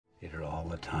These are all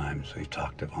the times we've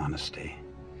talked of honesty,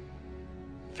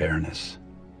 fairness,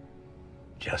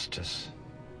 justice.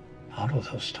 All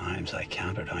of those times I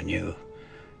counted on you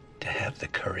to have the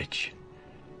courage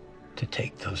to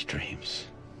take those dreams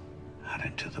out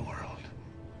into the world.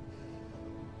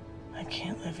 I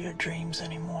can't live your dreams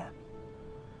anymore.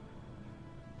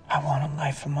 I want a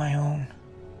life of my own.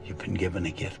 You've been given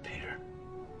a gift, Peter.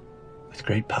 With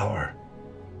great power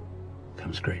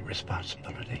comes great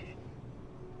responsibility.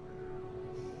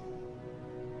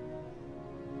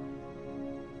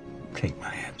 Take my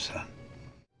hand, son.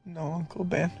 No, Uncle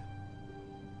Ben.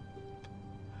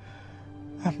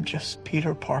 I'm just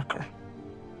Peter Parker.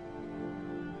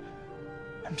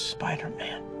 I'm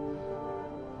Spider-Man.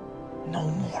 No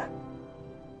more.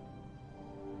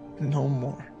 No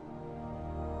more.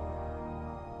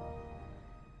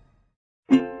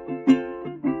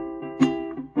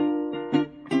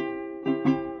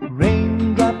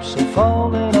 Raindrops are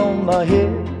falling on my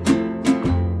head,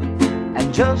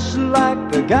 and just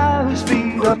like the guy whose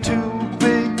feet are too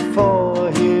big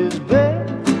for his bed,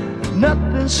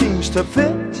 nothing seems to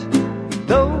fit.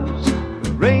 Those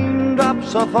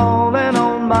raindrops are falling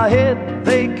on my head,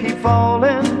 they keep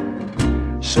falling.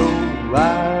 So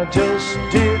I just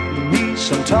did me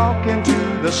some talking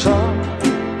to the sun,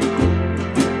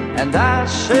 and I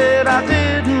said I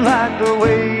didn't like the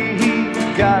way he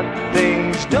got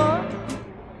things done.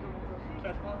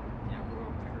 Yeah, bro.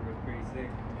 I heard it was pretty sick.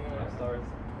 5 stars.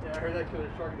 Yeah, I heard that killer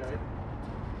shark died.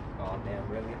 Oh damn,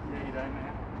 really? Yeah, he died,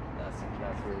 man.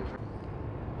 That's really.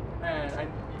 Man,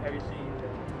 have you seen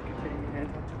Continuing Hands?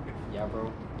 Yeah,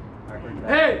 bro. I heard that.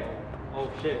 Hey!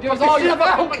 Oh shit. Give us all your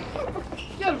fucking.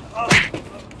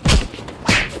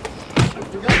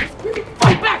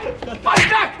 Fight back! Fight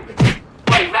back!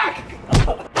 Fight back!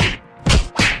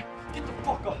 Get the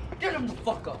fuck up! Get him the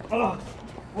fuck up!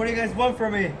 What do you guys want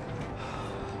from me?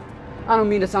 I don't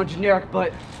mean to sound generic,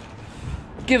 but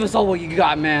give us all what you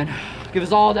got, man. Give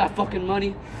us all that fucking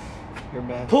money. Here,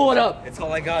 man. Pull it up. It's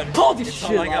all I got. Pull this it's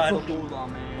shit all I got. up. Hold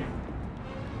on, man.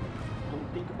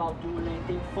 Don't think about doing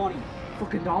anything funny.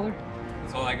 Fucking dollar?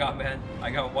 That's all I got, man. I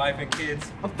got a wife and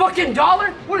kids. A fucking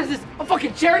dollar? What is this? A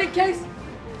fucking charity case?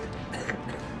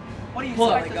 What do you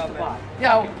expect us to buy?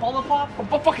 Yeah, a Polo Pop?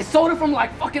 A fucking soda from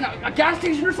like fucking a gas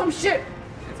station or some shit?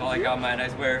 It's all I got, man. I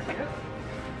swear.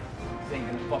 This ain't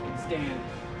gonna fucking stand.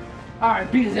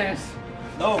 Alright, beat his ass.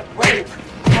 No, wait.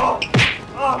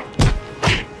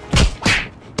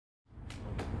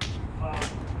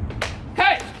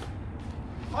 Hey!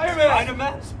 Spider-Man!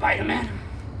 Spider-Man! Spider-Man!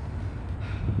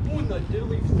 Who in the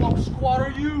diddly fuck squad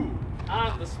are you?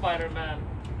 I'm the Spider-Man.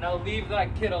 Now leave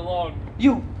that kid alone.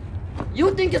 You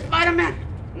think you're Spider-Man?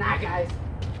 Nah, guys.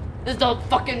 This is the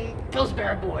fucking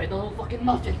Pillsbury boy, the little fucking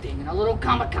muffin thing, in a little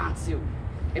Comic-Con suit.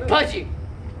 Hey, Pudgy,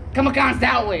 Comic-Con's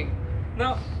that way.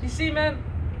 No, you see, man,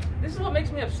 this is what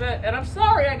makes me upset, and I'm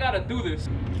sorry I gotta do this.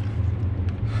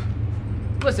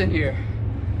 Listen here.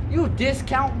 You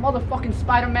discount motherfucking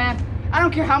Spider-Man. I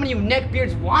don't care how many of you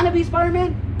neckbeards want to be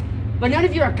Spider-Man, but none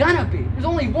of you are gonna be. There's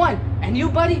only one. And you,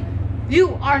 buddy,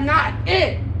 you are not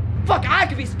it. Fuck, I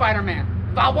could be Spider-Man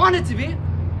if I wanted to be.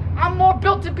 I'm more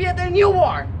built to be it than you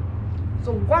are.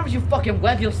 So why don't you fucking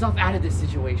web yourself out of this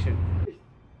situation?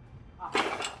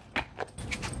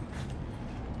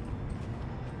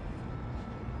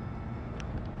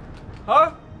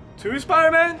 Huh? 2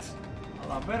 Spider-Mans? A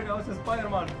la verga, ese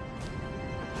Spider-Man.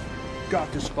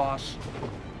 Got this, boss.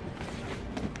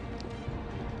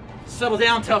 Settle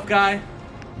down, tough guy.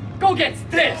 Go get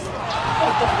this!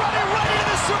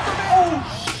 Oh,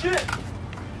 shit!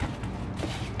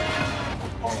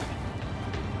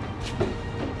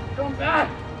 Come back!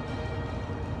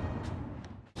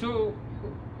 So,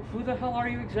 who the hell are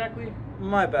you exactly?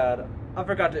 My bad. I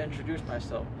forgot to introduce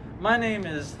myself. My name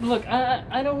is... Look,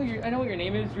 I know what your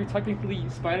name is. You're technically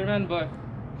Spider-Man, but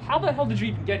how the hell did you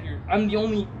even get here? I'm the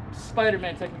only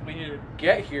Spider-Man technically here.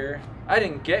 Get here? I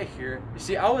didn't get here. You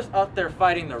see, I was out there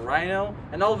fighting the Rhino,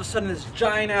 and all of a sudden this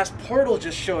giant-ass portal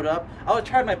just showed up. I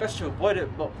tried my best to avoid it,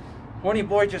 but horny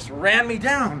boy just ran me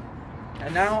down.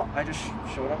 And now I just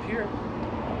showed up here.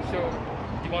 So,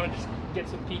 do you want to just get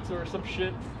some pizza or some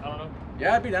shit? I don't know.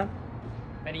 Yeah, I'd be down.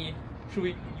 You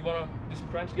want to do some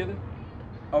crimes together?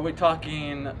 Are we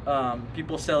talking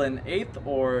people selling eighth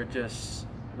or just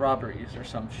robberies or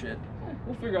some shit?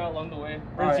 We'll figure out along the way.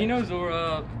 Alright. Benzino's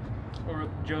or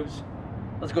Joe's.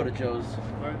 Let's go to Joe's.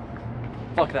 Alright.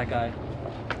 Fuck that guy.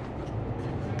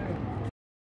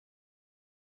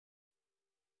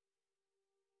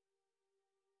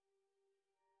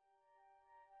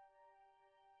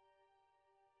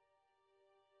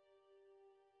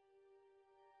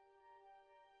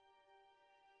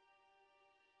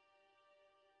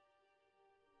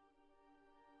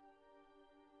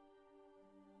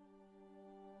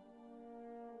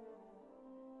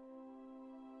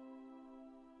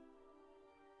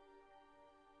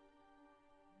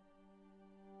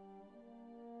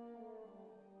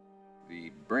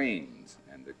 The brains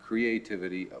and the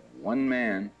creativity of one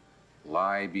man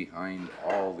lie behind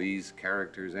all these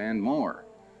characters and more.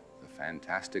 The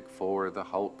Fantastic Four, the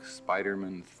Hulk,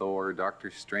 Spider-Man, Thor,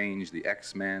 Doctor Strange, the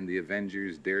X-Men, the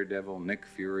Avengers, Daredevil, Nick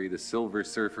Fury, the Silver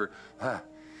Surfer.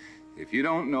 If you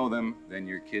don't know them, then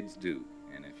your kids do.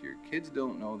 And if your kids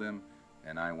don't know them,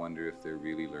 then I wonder if they're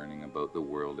really learning about the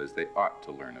world as they ought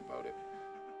to learn about it.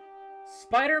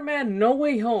 Spider-Man No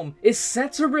Way Home is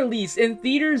set to release in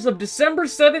theaters of December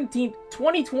 17th,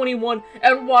 2021,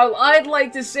 and while I'd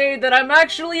like to say that I'm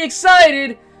actually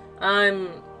excited, I'm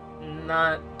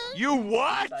not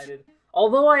excited.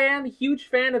 Although I am a huge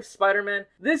fan of Spider-Man,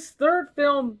 this third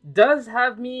film does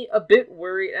have me a bit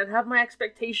worried and have my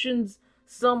expectations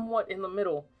somewhat in the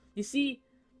middle. You see,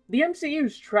 the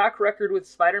MCU's track record with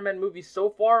Spider-Man movies so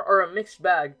far are a mixed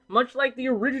bag, much like the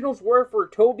originals were for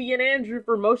Tobey and Andrew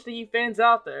for most of you fans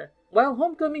out there. While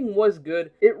Homecoming was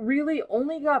good, it really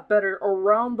only got better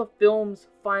around the film's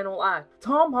final act.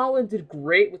 Tom Holland did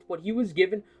great with what he was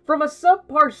given from a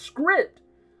subpar script.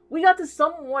 We got to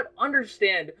somewhat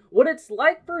understand what it's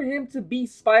like for him to be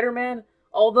Spider-Man,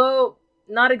 although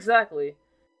not exactly.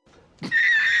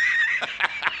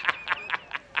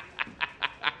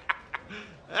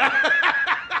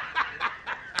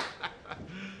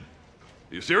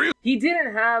 You serious? He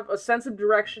didn't have a sense of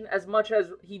direction as much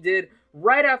as he did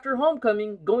right after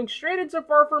Homecoming. Going straight into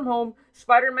Far From Home,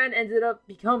 Spider-Man ended up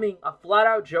becoming a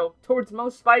flat-out joke towards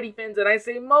most Spidey fans, and I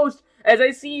say most, as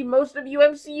I see most of you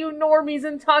MCU normies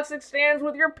and toxic stans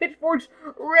with your pitchforks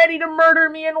ready to murder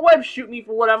me and web shoot me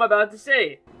for what I'm about to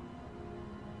say.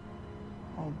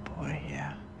 Oh boy,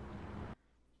 yeah.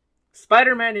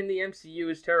 Spider-Man in the MCU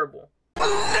is terrible. No!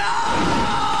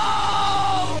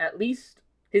 At least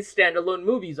his standalone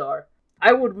movies are.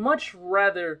 I would much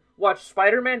rather watch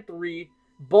Spider-Man 3,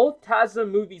 both TASA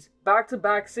movies back to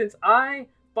back, since I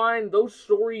find those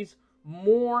stories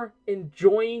more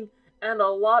enjoying and a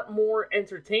lot more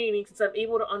entertaining, since I'm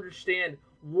able to understand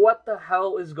what the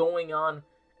hell is going on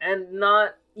and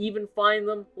not even find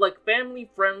them like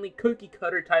family-friendly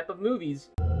cookie-cutter type of movies.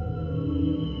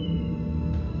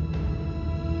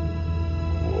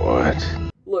 What?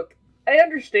 Look, I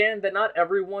understand that not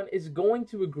everyone is going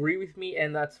to agree with me,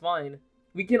 and that's fine.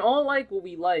 We can all like what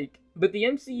we like, but the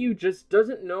MCU just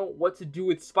doesn't know what to do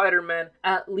with Spider-Man,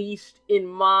 at least in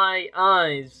my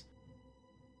eyes.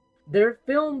 Their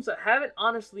films haven't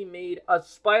honestly made a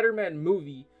Spider-Man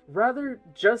movie, rather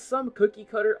just some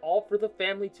cookie-cutter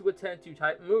all-for-the-family to attend to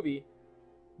type movie.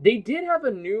 They did have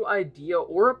a new idea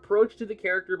or approach to the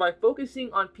character by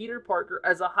focusing on Peter Parker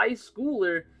as a high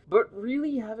schooler, but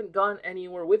really haven't gone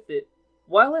anywhere with it.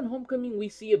 While in Homecoming we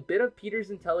see a bit of Peter's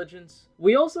intelligence,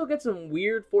 we also get some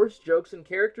weird forced jokes and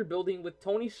character building with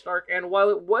Tony Stark, and while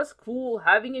it was cool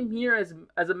having him here as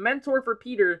a mentor for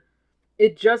Peter,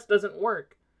 it just doesn't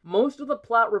work. Most of the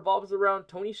plot revolves around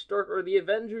Tony Stark or the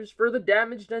Avengers for the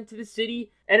damage done to the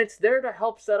city, and it's there to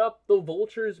help set up the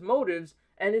Vulture's motives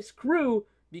and his crew,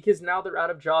 because now they're out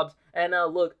of jobs. And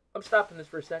look, I'm stopping this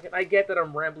for a second. I get that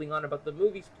I'm rambling on about the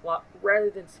movie's plot rather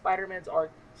than Spider-Man's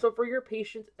arc, so for your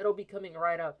patience, it'll be coming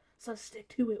right up. So stick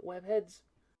to it, webheads.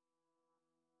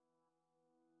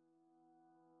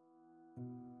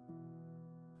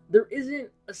 There isn't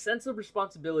a sense of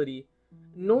responsibility,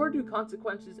 nor do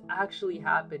consequences actually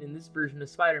happen in this version of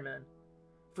Spider-Man.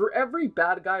 For every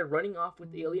bad guy running off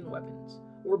with alien weapons,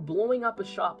 or blowing up a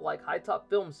shop like High Top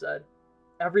Film said,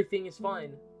 everything is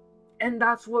fine. And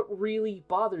that's what really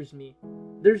bothers me.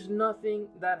 There's nothing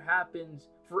that happens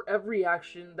for every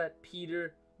action that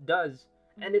Peter does.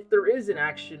 And if there is an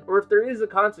action, or if there is a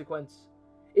consequence,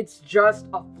 it's just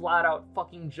a flat-out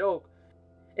fucking joke.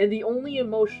 And the only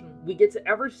emotion we get to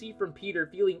ever see from Peter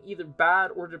feeling either bad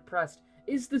or depressed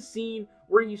is the scene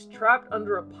where he's trapped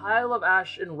under a pile of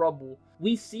ash and rubble.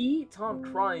 We see Tom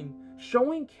crying,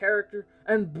 showing character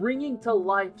and bringing to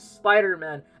life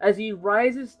Spider-Man as he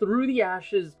rises through the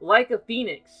ashes like a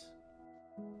phoenix.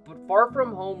 But Far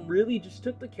From Home really just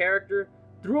took the character,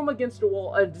 threw him against a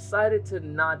wall, and decided to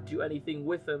not do anything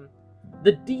with him.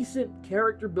 The decent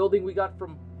character building we got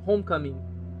from Homecoming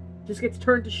just gets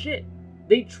turned to shit.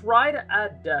 They try to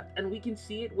add depth, and we can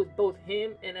see it with both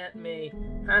him and Aunt May,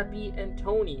 Happy and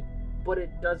Tony, but it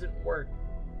doesn't work.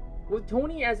 With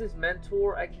Tony as his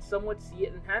mentor, I can somewhat see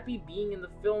it, and Happy being in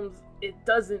the films, it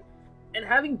doesn't. And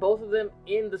having both of them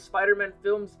in the Spider-Man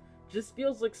films just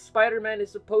feels like Spider-Man is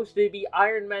supposed to be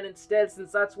Iron Man instead,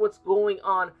 since that's what's going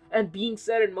on and being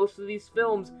said in most of these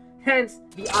films, hence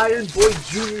the Iron Boy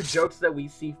Jr. jokes that we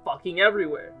see fucking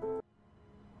everywhere.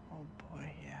 Oh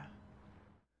boy, yeah.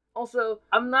 Also,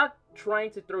 I'm not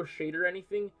trying to throw shade or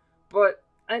anything, but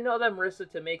I know that Marissa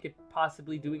Tomei could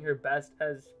possibly be doing her best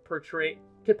at portraying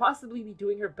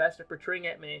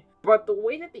Aunt May, but the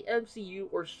way that the MCU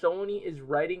or Sony is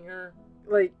writing her,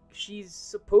 like, she's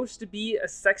supposed to be a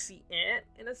sexy aunt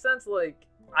in a sense, like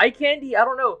eye candy. I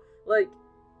don't know, like,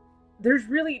 there's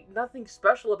really nothing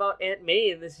special about Aunt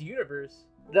May in this universe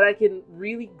that I can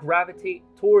really gravitate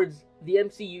towards the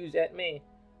MCU's Aunt May.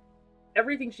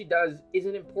 Everything she does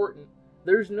isn't important.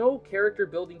 There's no character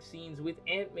building scenes with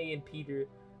Aunt May and Peter.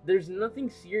 There's nothing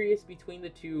serious between the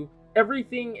two.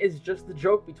 Everything is just the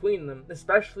joke between them,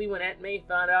 especially when Aunt May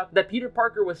found out that Peter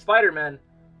Parker was Spider-Man.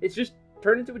 It's just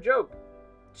turned into a joke.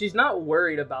 She's not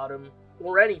worried about him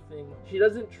or anything. She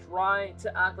doesn't try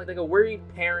to act like a worried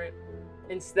parent.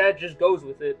 Instead, just goes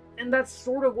with it. And that's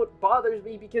sort of what bothers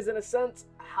me, because in a sense,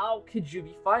 how could you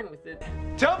be fine with it?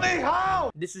 Tell me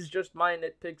how! This is just my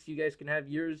nitpicks. You guys can have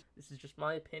yours. This is just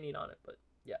my opinion on it. But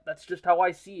yeah, that's just how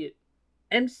I see it.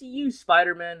 MCU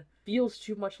Spider-Man feels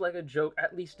too much like a joke,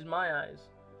 at least in my eyes.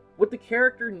 What the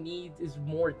character needs is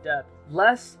more depth,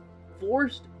 less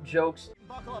forced jokes.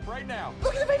 Buckle up right now.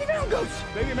 Look at the baby mountain goats!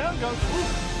 Baby mountain goats!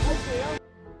 Okay.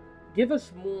 Give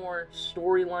us more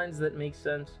storylines that make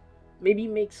sense. Maybe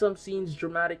make some scenes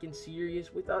dramatic and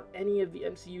serious without any of the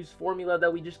MCU's formula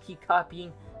that we just keep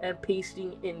copying and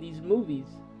pasting in these movies.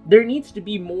 There needs to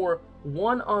be more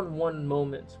one-on-one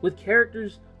moments with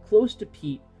characters close to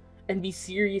Pete and be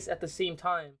serious at the same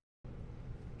time.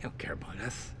 They don't care about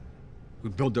us. We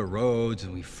build their roads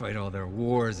and we fight all their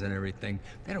wars and everything.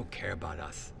 They don't care about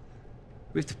us.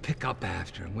 We have to pick up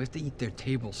after them. We have to eat their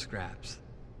table scraps.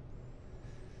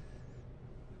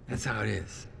 That's how it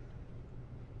is.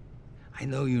 I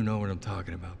know you know what I'm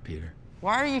talking about, Peter.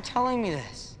 Why are you telling me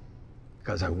this?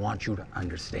 Because I want you to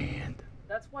understand.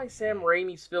 That's why Sam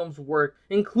Raimi's films work,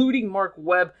 including Mark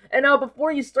Webb. And now,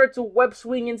 before you start to web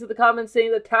swing into the comments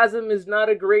saying that TASM is not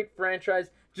a great franchise,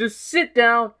 just sit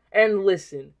down and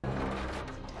listen.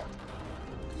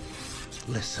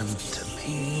 Listen to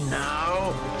me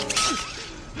now.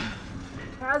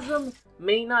 TASM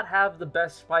may not have the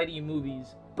best Spidey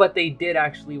movies, but they did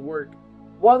actually work.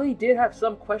 While they did have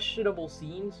some questionable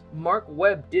scenes, Mark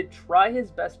Webb did try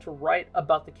his best to write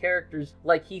about the characters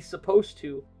like he's supposed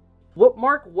to. What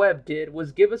Mark Webb did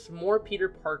was give us more Peter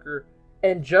Parker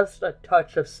and just a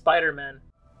touch of Spider-Man.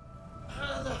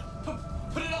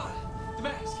 Put it on! The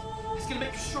mask! It's gonna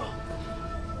make you strong!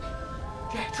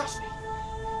 Jack, trust me!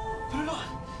 Put it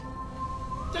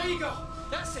on! There you go!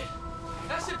 That's it!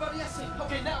 That's it, buddy, that's it!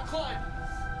 Okay, now climb!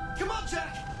 Come on,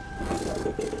 Jack!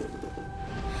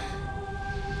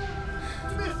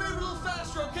 Do me a favor a little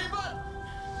faster, okay, bud?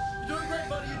 You're doing great,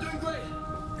 buddy, you're doing great!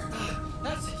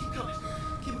 That's it, keep coming!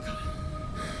 Keep it coming!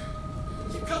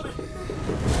 Keep coming!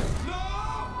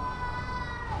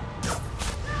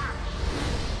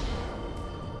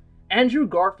 Andrew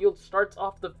Garfield starts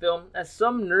off the film as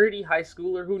some nerdy high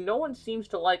schooler who no one seems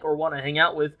to like or want to hang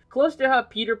out with, close to how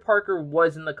Peter Parker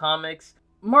was in the comics.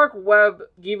 Mark Webb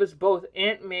gave us both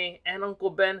Aunt May and Uncle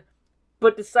Ben,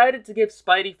 but decided to give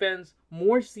Spidey fans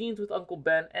more scenes with Uncle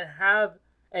Ben and have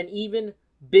an even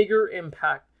bigger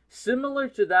impact, similar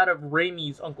to that of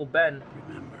Raimi's Uncle Ben.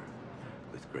 Remember,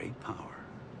 with great power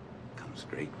comes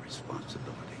great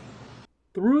responsibility.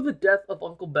 Through the death of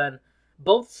Uncle Ben,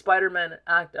 both Spider-Man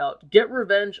act out, get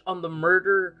revenge on the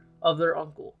murder of their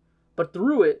uncle. But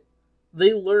through it,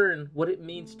 they learn what it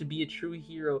means to be a true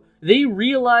hero. They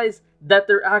realize that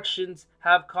their actions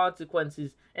have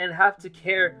consequences and have to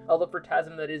care. Although for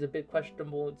TASM that is a bit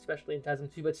questionable, especially in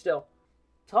TASM 2, but still.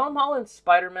 Tom Holland's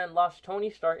Spider-Man lost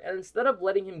Tony Stark, and instead of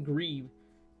letting him grieve,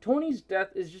 Tony's death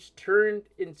is just turned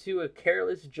into a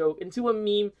careless joke, into a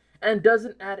meme, and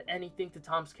doesn't add anything to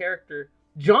Tom's character.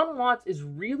 John Watts is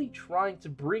really trying to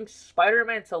bring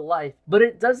Spider-Man to life, but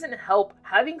it doesn't help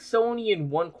having Sony in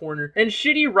one corner and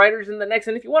shitty writers in the next.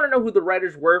 And if you want to know who the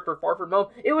writers were for Far From Home,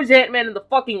 it was Ant-Man and the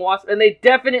fucking Wasp, and they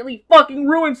definitely fucking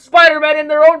ruined Spider-Man in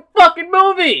their own fucking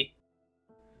movie!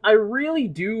 I really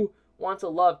do want to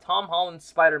love Tom Holland's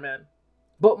Spider-Man,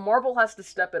 but Marvel has to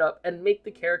step it up and make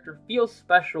the character feel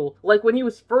special, like when he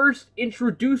was first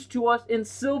introduced to us in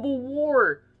Civil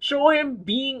War. Show him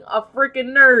being a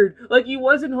freaking nerd, like he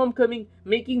was in Homecoming,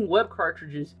 making web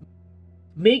cartridges.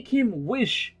 Make him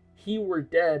wish he were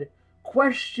dead.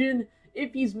 Question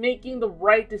if he's making the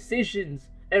right decisions,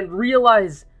 and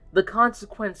realize the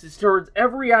consequences towards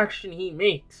every action he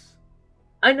makes.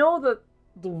 I know that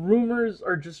the rumors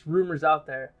are just rumors out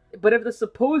there, but if the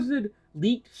supposed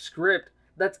leaked script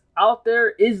that's out there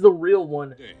is the real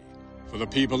one, For the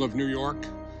people of New York,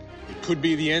 it could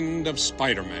be the end of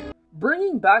Spider-Man.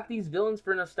 Bringing back these villains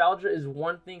for nostalgia is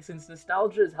one thing, since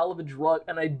nostalgia is hell of a drug,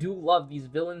 and I do love these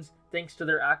villains thanks to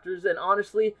their actors, and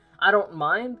honestly, I don't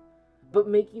mind. But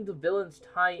making the villains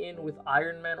tie in with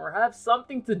Iron Man or have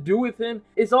something to do with him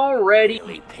is already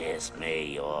really pissed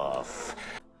me off.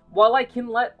 While I can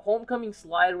let Homecoming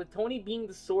slide with Tony being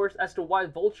the source as to why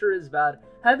Vulture is bad,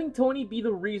 having Tony be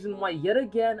the reason why yet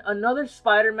again another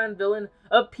Spider-Man villain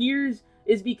appears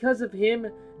is because of him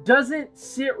doesn't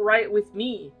sit right with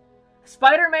me.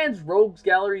 Spider-Man's rogues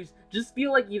galleries just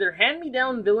feel like either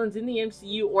hand-me-down villains in the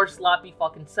MCU or sloppy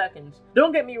fucking seconds.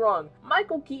 Don't get me wrong,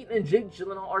 Michael Keaton and Jake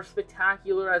Gyllenhaal are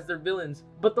spectacular as their villains,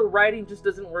 but the writing just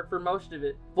doesn't work for most of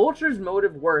it. Vulture's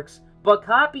motive works, but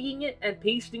copying it and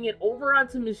pasting it over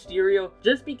onto Mysterio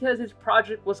just because his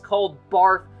project was called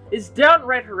Barf is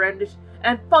downright horrendous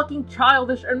and fucking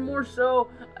childish, and more so,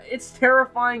 it's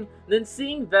terrifying than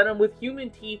seeing Venom with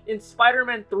human teeth in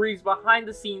Spider-Man 3's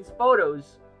behind-the-scenes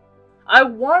photos. I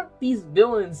want these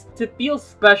villains to feel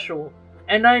special,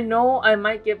 and I know I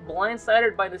might get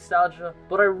blindsided by nostalgia,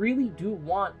 but I really do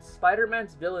want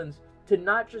Spider-Man's villains to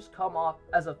not just come off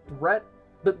as a threat,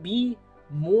 but be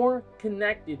more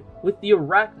connected with the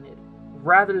Arachnid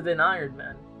rather than Iron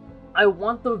Man. I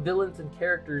want the villains and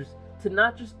characters to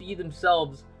not just be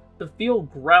themselves, but feel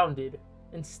grounded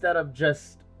instead of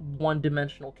just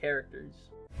one-dimensional characters.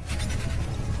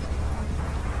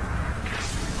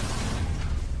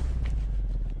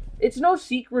 It's no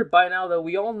secret by now that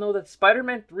we all know that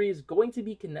Spider-Man 3 is going to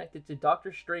be connected to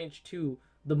Doctor Strange 2,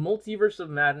 the Multiverse of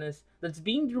Madness, that's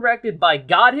being directed by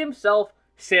God himself,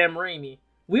 Sam Raimi.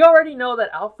 We already know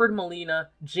that Alfred Molina,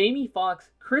 Jamie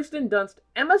Foxx, Kristen Dunst,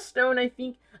 Emma Stone, I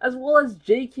think, as well as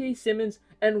J.K. Simmons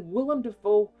and Willem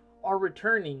Dafoe are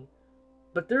returning.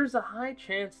 But there's a high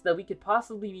chance that we could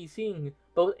possibly be seeing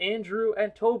both Andrew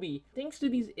and Toby, thanks to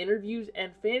these interviews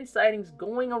and fan sightings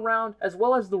going around, as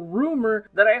well as the rumor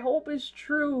that I hope is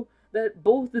true that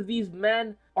both of these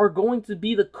men are going to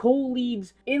be the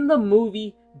co-leads in the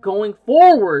movie going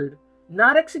forward.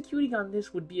 Not executing on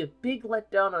this would be a big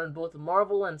letdown on both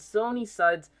Marvel and Sony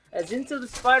sides, as Into the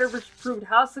Spider-Verse proved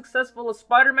how successful a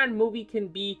Spider-Man movie can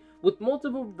be with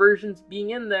multiple versions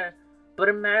being in there. But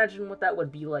imagine what that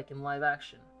would be like in live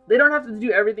action. They don't have to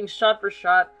do everything shot for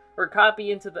shot or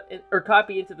copy into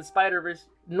the Spider-Verse,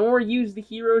 nor use the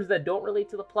heroes that don't relate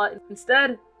to the plot.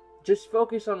 Instead, just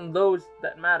focus on those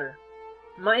that matter.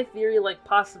 My theory, like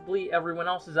possibly everyone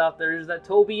else's out there, is that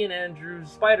Toby and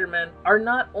Andrew's Spider-Man are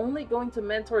not only going to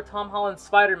mentor Tom Holland's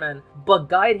Spider-Man, but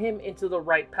guide him into the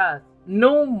right path.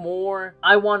 No more,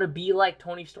 I want to be like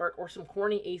Tony Stark or some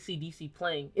corny AC/DC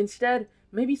playing. Instead,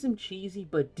 maybe some cheesy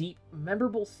but deep,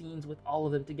 memorable scenes with all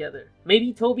of them together.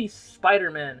 Maybe Toby's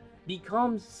Spider-Man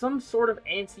becomes some sort of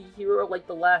anti-hero like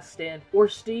The Last Stand, or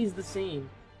stays the same.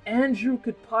 Andrew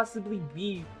could possibly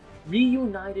be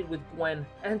reunited with Gwen,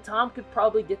 and Tom could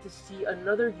probably get to see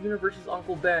another universe's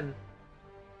Uncle Ben.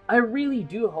 I really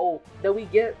do hope that we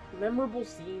get memorable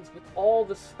scenes with all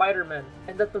the Spider-Men,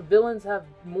 and that the villains have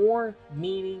more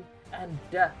meaning and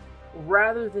depth,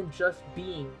 rather than just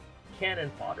being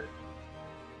cannon fodder.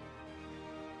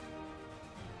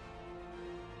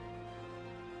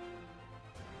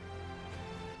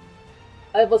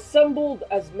 I've assembled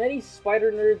as many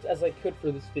spider nerds as I could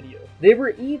for this video. They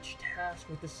were each tasked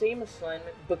with the same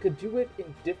assignment, but could do it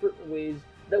in different ways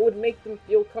that would make them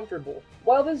feel comfortable.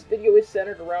 While this video is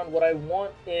centered around what I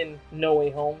want in No Way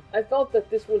Home, I felt that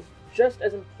this was just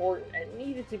as important and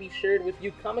needed to be shared with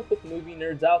you comic book movie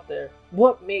nerds out there.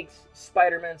 What makes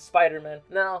Spider-Man Spider-Man?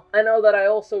 Now, I know that I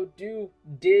also do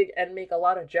dig and make a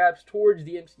lot of jabs towards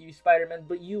the MCU Spider-Man,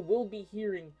 but you will be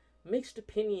hearing mixed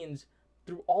opinions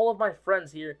through all of my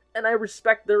friends here, and I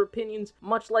respect their opinions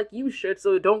much like you should,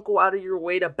 so don't go out of your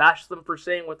way to bash them for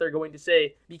saying what they're going to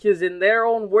say, because in their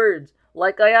own words,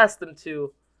 like I asked them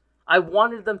to, I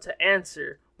wanted them to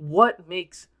answer what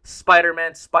makes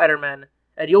Spider-Man Spider-Man,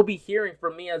 and you'll be hearing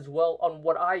from me as well on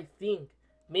what I think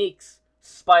makes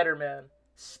Spider-Man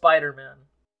Spider-Man.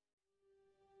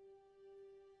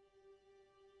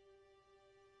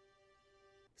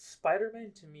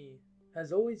 Spider-Man to me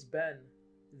has always been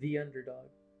the underdog,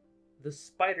 the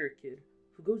Spider Kid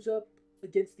who goes up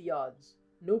against the odds.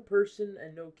 No person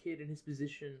and no kid in his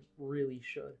position really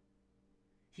should.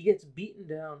 He gets beaten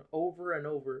down over and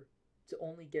over to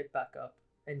only get back up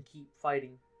and keep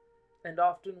fighting. And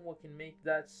often what can make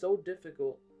that so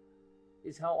difficult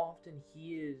is how often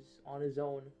he is on his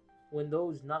own when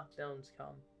those knockdowns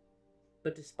come.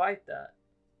 But despite that,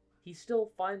 he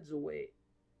still finds a way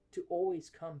to always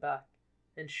come back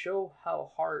and show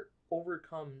how heart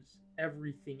overcomes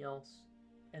everything else.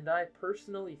 And I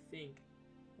personally think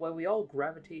why we all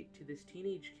gravitate to this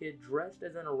teenage kid dressed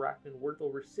as an arachnid worth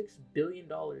over $6 billion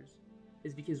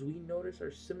is because we notice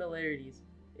our similarities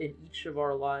in each of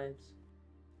our lives.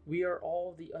 We are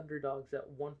all the underdogs at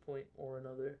one point or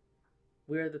another.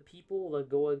 We are the people that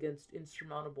go against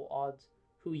insurmountable odds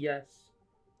who, yes,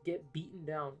 get beaten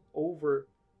down over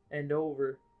and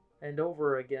over and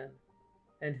over again,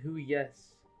 and who,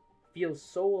 yes, feel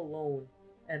so alone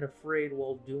and afraid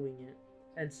while doing it,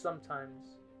 and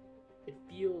sometimes it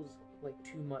feels like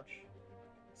too much.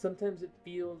 Sometimes it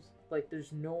feels like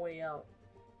there's no way out,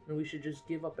 and we should just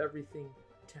give up everything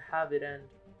to have it end.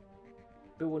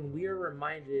 But when we are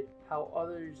reminded how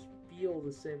others feel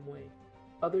the same way,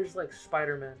 others like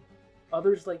Spider-Man,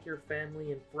 others like your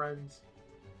family and friends,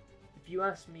 if you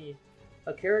ask me,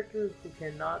 a character who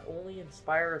can not only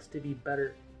inspire us to be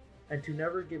better and to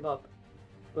never give up,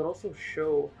 but also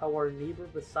show how our neighbor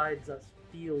besides us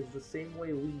feels the same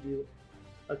way we do,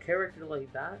 a character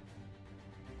like that,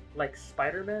 like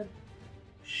Spider-Man,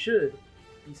 should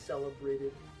be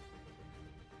celebrated.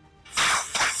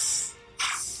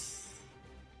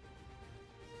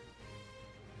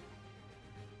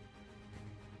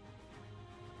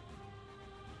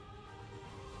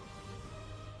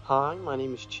 Hi, my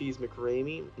name is Cheese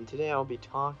McRamey, and today I'll be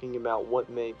talking about what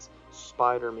makes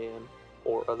Spider-Man,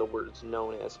 or other words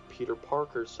known as Peter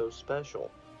Parker, so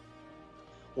special.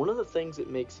 One of the things that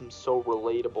makes him so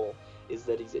relatable is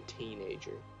that he's a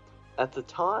teenager. At the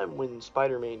time when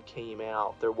Spider-Man came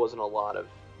out, there wasn't a lot of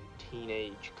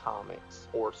teenage comics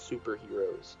or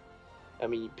superheroes. I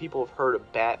mean, people have heard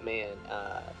of Batman,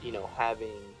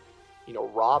 having,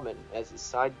 Robin as his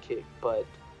sidekick, but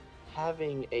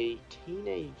having a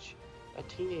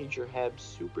teenager have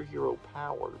superhero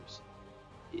powers,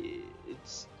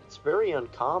 it's very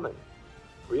uncommon,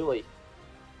 really.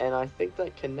 And I think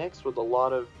that connects with a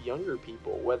lot of younger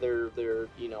people, whether they're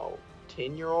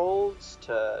 10-year-olds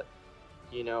to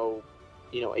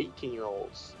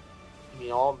 18-year-olds. I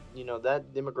mean, all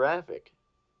that demographic,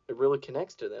 it really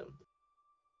connects to them.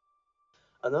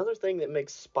 Another thing that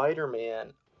makes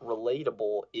Spider-Man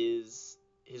relatable is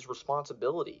his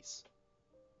responsibilities.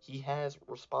 He has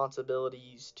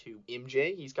responsibilities to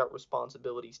MJ, he's got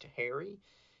responsibilities to Harry,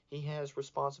 he has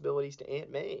responsibilities to Aunt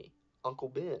May, Uncle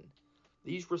Ben.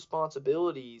 These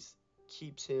responsibilities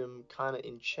keeps him kind of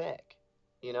in check,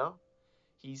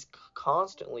 He's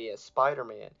constantly, as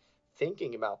Spider-Man,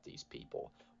 thinking about these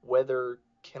people. Whether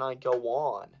can I go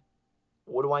on?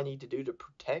 What do I need to do to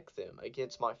protect them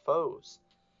against my foes?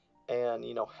 And,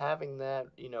 having that,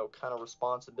 kind of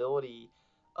responsibility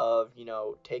of,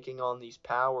 taking on these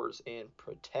powers and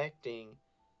protecting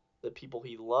the people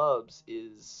he loves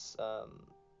is,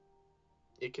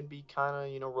 it can be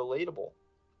kind of, relatable.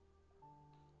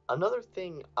 Another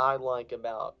thing I like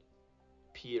about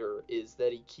Peter is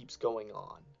that he keeps going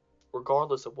on,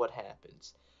 regardless of what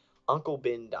happens. Uncle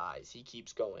Ben dies, he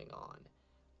keeps going on.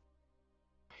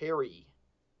 Harry,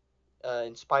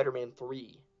 in Spider-Man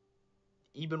 3,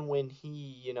 even when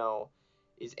he,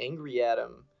 is angry at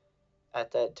him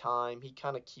at that time, he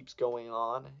kind of keeps going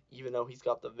on, even though he's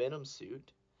got the Venom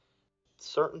suit.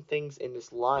 Certain things in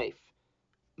his life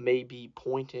may be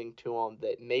pointing to him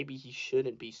that maybe he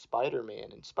shouldn't be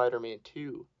Spider-Man in Spider-Man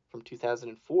 2 from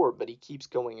 2004, but he keeps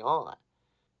going on.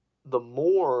 The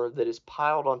more that is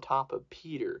piled on top of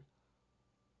Peter,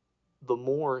 the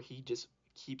more he just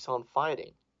keeps on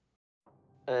fighting.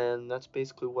 And that's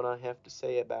basically what I have to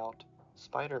say about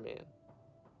Spider-Man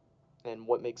and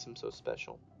what makes him so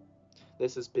special.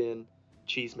 This has been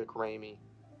Cheese McRamey.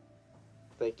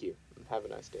 Thank you, and have a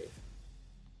nice day.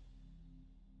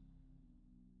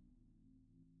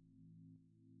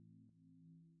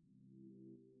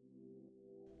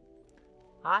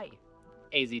 Hi,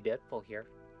 AZ Deadpool here.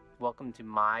 Welcome to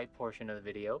my portion of the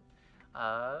video,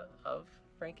 of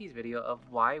Frankie's video of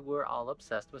why we're all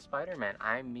obsessed with Spider-Man.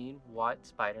 I mean, what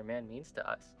Spider-Man means to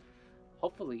us.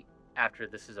 Hopefully, after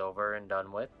this is over and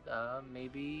done with,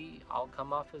 maybe I'll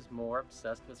come off as more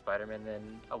obsessed with Spider-Man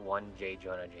than a one J.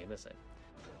 Jonah Jameson.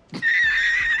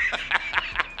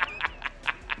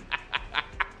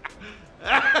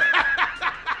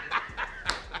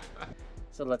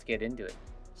 So let's get into it.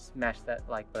 Smash that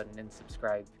like button and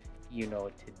subscribe. You know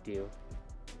what to do.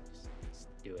 Just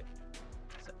do it.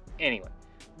 So anyway,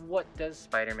 what does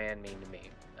Spider-Man mean to me?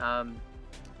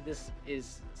 This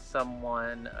is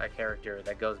a character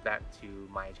that goes back to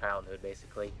my childhood,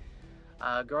 basically.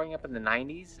 Growing up in the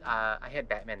 90s, I had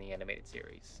Batman the Animated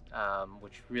Series,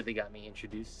 which really got me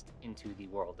introduced into the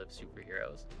world of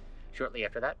superheroes. Shortly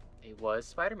after that, it was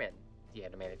Spider-Man, the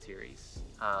Animated Series.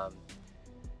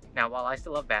 Now, while I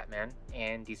still love Batman,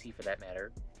 and DC for that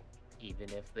matter, even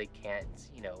if they can't,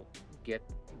 you know, get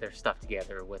their stuff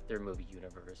together with their movie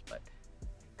universe. But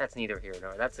that's neither here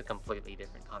nor there. That's a completely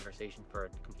different conversation for a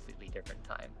completely different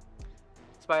time.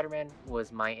 Spider-Man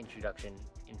was my introduction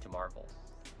into Marvel.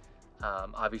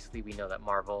 Obviously, we know that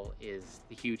Marvel is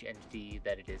the huge entity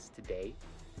that it is today.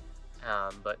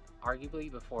 But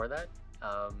arguably before that,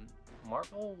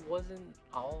 Marvel wasn't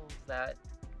all that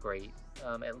great,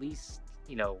 at least,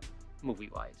 you know,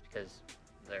 movie-wise, because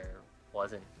there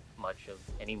wasn't much of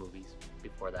any movies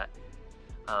before that.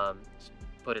 Just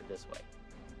put it this way.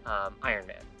 Iron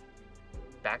Man.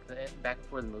 Back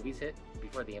before the movies hit,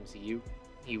 before the MCU,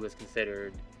 he was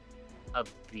considered a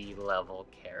B-level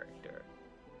character.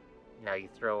 Now you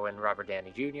throw in Robert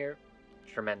Downey Jr.,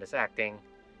 tremendous acting,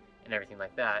 and everything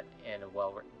like that, and a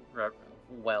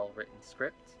well-written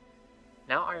script.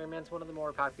 Now Iron Man's one of the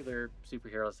more popular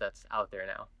superheroes that's out there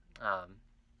now,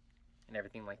 and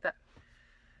everything like that.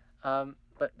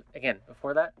 But again,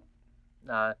 before that,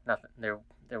 nothing.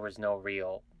 There was no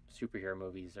real superhero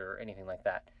movies or anything like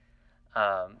that.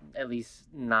 At least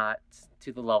not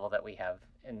to the level that we have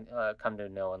and come to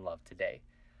know and love today.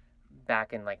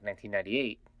 Back in like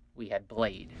 1998, we had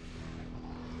Blade.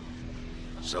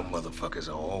 Some motherfuckers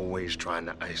are always trying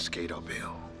to ice skate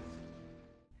uphill.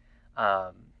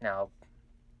 Now,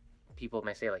 people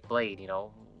may say like Blade, you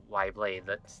know, why Blade?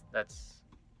 That's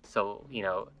so, you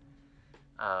know,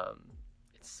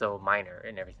 it's so minor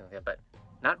and everything like that, but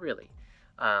not really.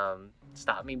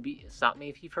 Stop me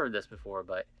if you've heard this before,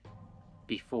 but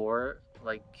before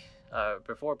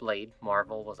Blade,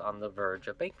 Marvel was on the verge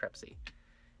of bankruptcy,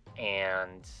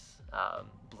 and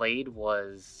Blade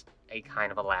was a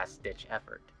kind of a last-ditch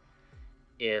effort.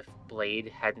 If Blade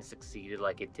hadn't succeeded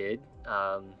like it did,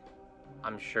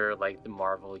 I'm sure like the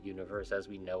Marvel universe as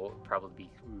we know it would probably be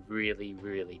really,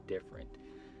 really different.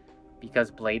 Because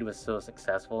Blade was so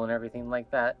successful and everything like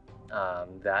that,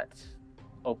 that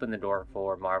opened the door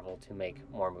for Marvel to make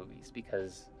more movies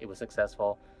because it was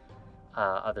successful.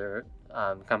 Other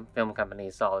film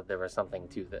companies saw that there was something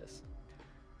to this.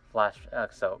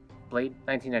 So Blade,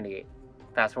 1998.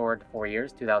 Fast forward 4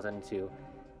 years, 2002.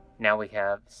 Now we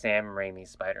have Sam Raimi's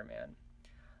Spider-Man.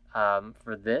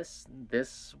 For this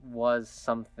was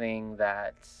something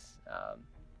that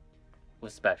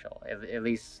was special, at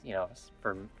least, you know,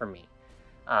 for me.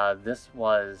 This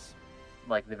was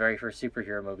like the very first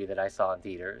superhero movie that I saw in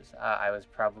theaters. I was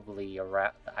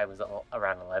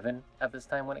around 11 at this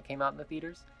time when it came out in the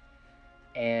theaters,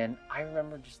 and I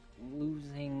remember just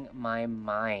losing my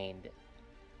mind.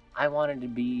 I wanted to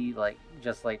be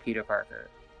just like Peter Parker,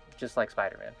 just like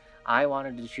Spider-Man. I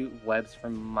wanted to shoot webs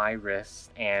from my wrists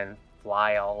and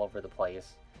fly all over the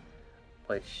place,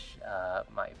 which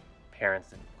my parents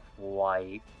didn't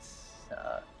quite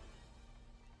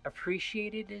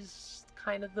appreciated is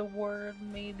kind of the word,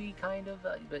 maybe, kind of,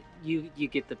 but you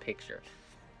get the picture.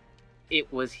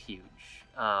 It was huge.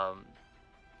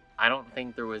 I don't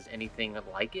think there was anything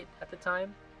like it at the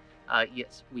time.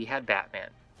 Yes, we had Batman,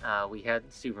 we had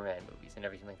Superman movies and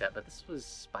everything like that, but this was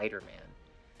Spider-Man.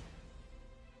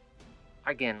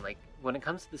 Again, like, when it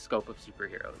comes to the scope of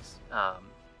superheroes,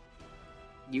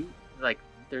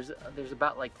 there's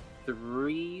about like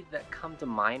 3 that come to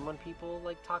mind when people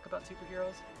like talk about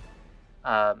superheroes.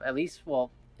 At least, well,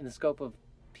 in the scope of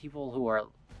people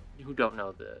who don't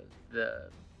know the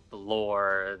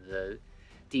lore, the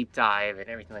deep dive, and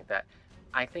everything like that.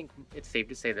 I think it's safe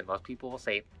to say that most people will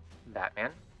say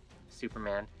Batman,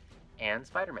 Superman, and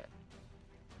Spider-Man.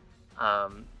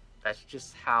 That's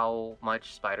just how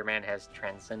much Spider-Man has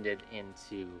transcended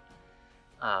into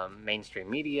mainstream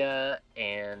media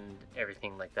and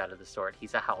everything like that of the sort.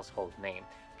 He's a household name.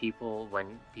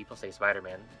 When people say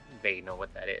Spider-Man, they know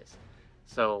what that is.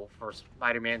 So for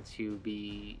Spider-Man to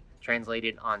be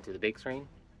translated onto the big screen,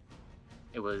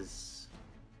 it was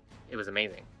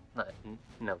amazing.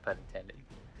 No pun intended.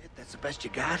 That's the best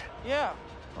you got? Yeah.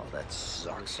 Oh, that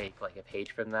sucks. Take like a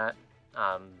page from that.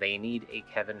 They need a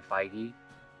Kevin Feige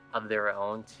of their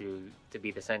own to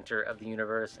be the center of the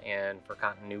universe and for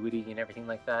continuity and everything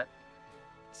like that.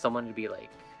 Someone to be like,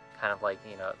 kind of like,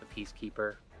 you know, the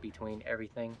peacekeeper between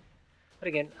everything. But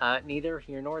again, neither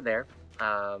here nor there.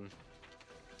 I'm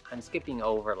skipping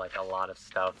over like a lot of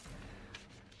stuff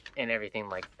and everything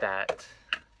like that.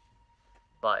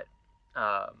 But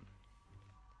I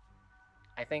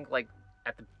think like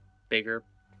at the bigger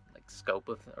like scope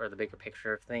of, or the bigger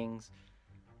picture of things,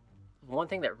 one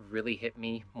thing that really hit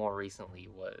me more recently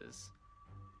was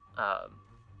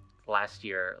last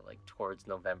year, like towards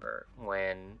November,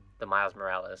 when the Miles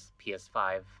Morales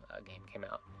PS5 game came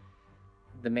out.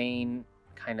 The main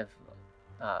kind of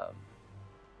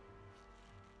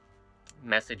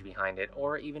message behind it,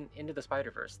 or even Into the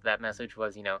Spider-Verse. That message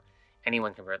was, you know,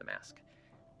 anyone can wear the mask.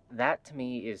 That to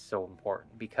me is so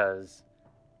important because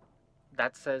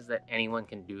that says that anyone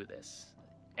can do this.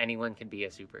 Anyone can be a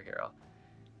superhero.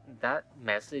 That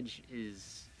message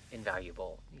is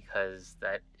invaluable because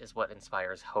that is what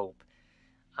inspires hope.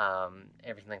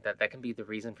 Everything like that. That can be the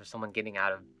reason for someone getting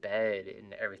out of bed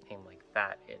and everything like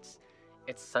that. It's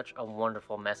such a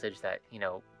wonderful message that, you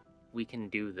know, we can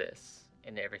do this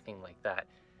and everything like that.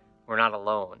 We're not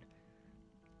alone.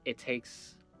 It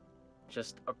takes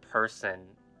just a person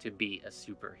to be a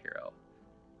superhero.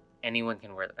 Anyone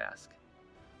can wear the mask.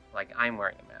 Like I'm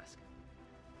wearing a mask.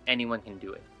 Anyone can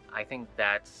do it. I think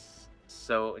that's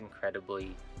so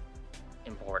incredibly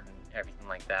important, everything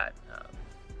like that.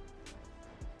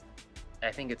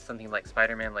 I think it's something like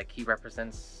Spider-Man, like he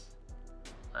represents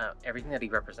everything that he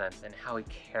represents and how he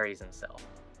carries himself.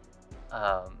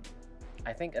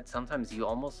 I think that sometimes you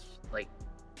almost like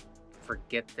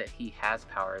forget that he has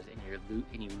powers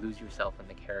and you lose yourself in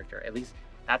the character. At least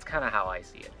that's kind of how I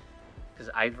see it.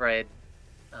 Because I've read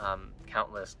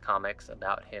countless comics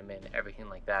about him and everything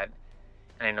like that.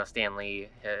 And I know Stan Lee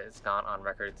has gone on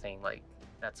record saying like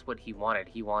that's what he wanted.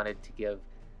 He wanted to give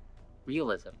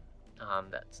realism.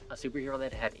 That's a superhero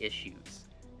that had issues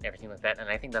and everything like that. And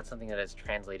I think that's something that is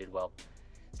translated well.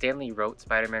 Stan Lee wrote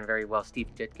Spider-Man very well. Steve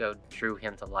Ditko drew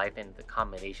him to life, and the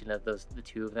combination of the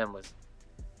two of them was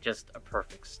just a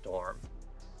perfect storm,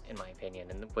 in my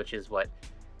opinion, and which is what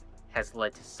has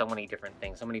led to so many different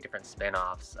things, so many different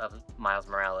spin-offs of Miles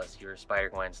Morales, your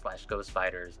Spider-Gwen / Ghost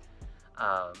Spiders,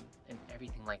 and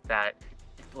everything like that.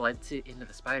 It led to Into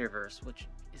the Spider-Verse, which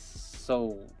is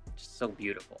so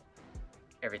beautiful.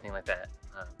 Everything like that.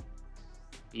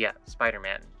 Yeah,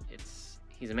 Spider-Man,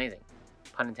 he's amazing.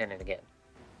 Pun intended again.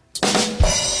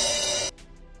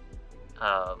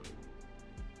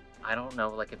 I don't know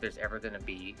like if there's ever gonna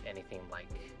be anything like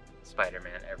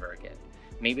Spider-Man ever again.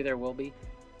 Maybe there will be.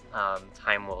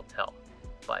 Time will tell.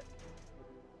 But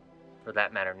for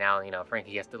that matter, now, you know,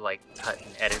 Frankie has to like cut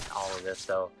and edit all of this,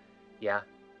 so yeah.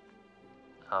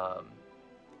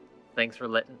 Thanks for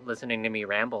listening to me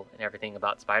ramble and everything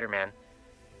about Spider-Man.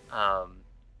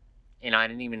 You know, I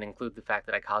didn't even include the fact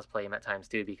that I cosplay him at times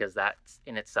too, because that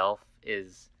in itself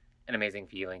is an amazing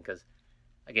feeling, because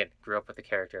again, grew up with the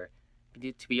character.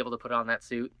 To be able to put on that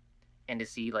suit and to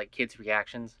see like kids'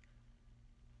 reactions,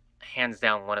 hands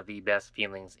down one of the best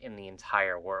feelings in the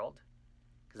entire world,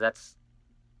 because that's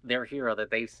their hero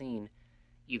that they've seen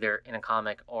either in a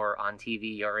comic or on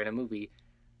TV or in a movie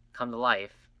come to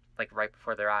life like right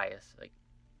before their eyes. Like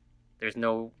there's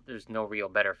no real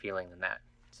better feeling than that.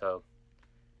 So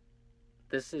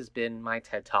this has been my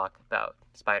TED Talk about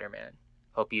Spider-Man.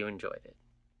 Hope you enjoyed it.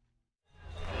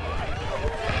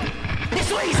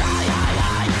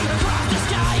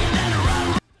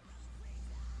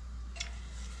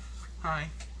 Hi,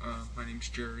 my name's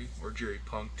Jerry, or Jerry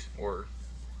Punked, or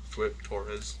Flip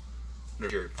Torres, or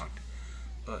Jerry Punked.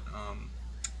 But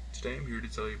today I'm here to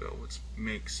tell you about what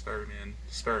makes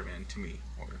Spider-Man to me,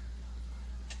 or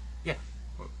yeah,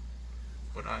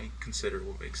 what I consider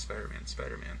what makes Spider-Man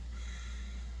Spider-Man.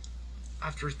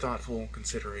 After thoughtful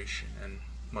consideration and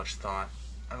much thought,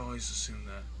 I've always assumed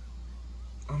that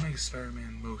what makes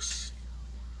Spider-Man most,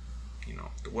 you know,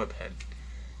 the webhead,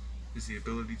 is the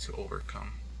ability to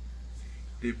overcome.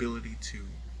 The ability to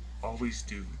always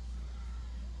do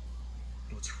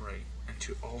what's right, and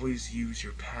to always use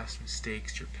your past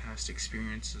mistakes, your past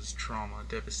experiences, trauma,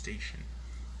 devastation,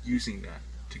 using that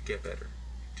to get better,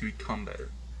 to become better,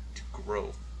 to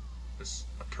grow as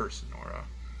a person or a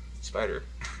spider.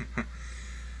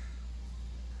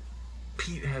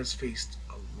 Pete has faced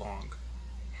a long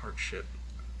hardship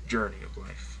journey of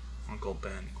life. Uncle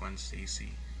Ben, Gwen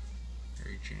Stacy,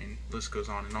 Mary Jane, list goes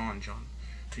on and on, John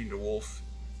DeWolf.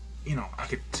 You know, I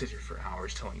could sit here for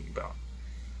hours telling you about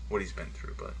what he's been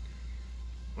through, but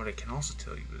what I can also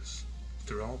tell you is,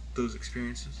 through all those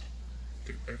experiences,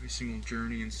 through every single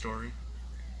journey and story,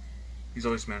 he's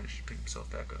always managed to pick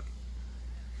himself back up.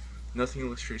 Nothing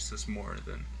illustrates this more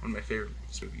than one of my favorite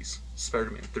movies,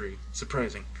 Spider-Man 3.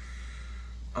 Surprising.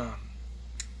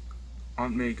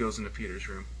 Aunt May goes into Peter's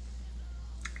room.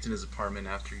 It's in his apartment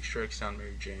after he strikes down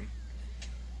Mary Jane,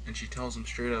 and she tells him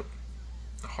straight up,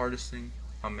 the hardest thing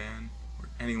a man or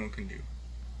anyone can do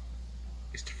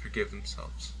is to forgive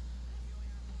themselves.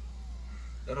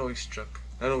 That always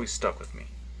stuck with me,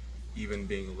 even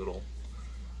being a little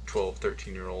 12,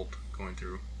 13-year-old going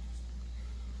through,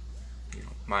 you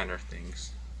know, minor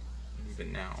things, and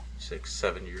even now, 6,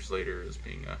 7 years later, as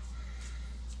being a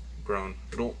grown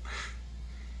adult,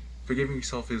 forgiving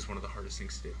yourself is one of the hardest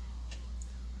things to do.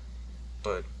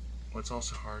 But what's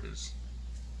also hard is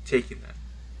taking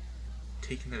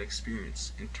that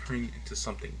experience and turning it into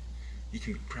something you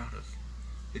can be proud of,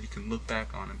 that you can look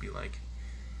back on and be like,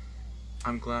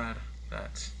 I'm glad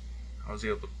that I was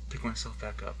able to pick myself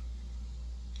back up.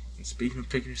 And speaking of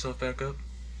picking yourself back up,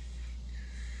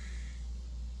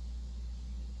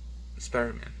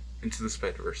 Spider-Man Into the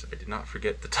Spider-Verse. I did not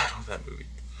forget the title of that movie.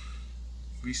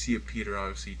 We see a Peter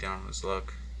obviously down on his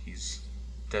luck. He's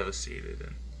devastated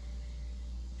and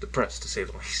depressed, to say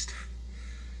the least.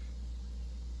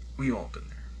 We've all been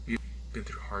there. We've been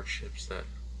through hardships that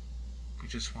we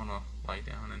just want to lie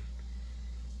down and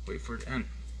wait for it to end.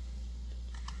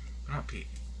 But not Pete.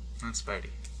 Not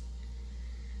Spidey.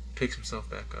 Picks himself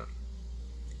back up.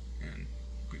 And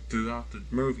throughout the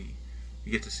movie,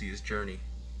 we get to see his journey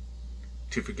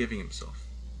to forgiving himself,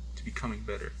 to becoming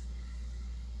better.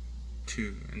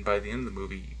 And by the end of the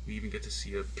movie, we even get to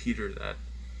see a Peter that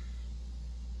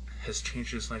has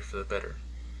changed his life for the better.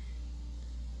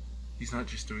 He's not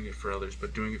just doing it for others,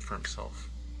 but doing it for himself.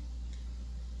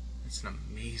 It's an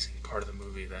amazing part of the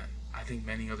movie that I think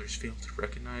many others fail to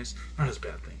recognize. Not as a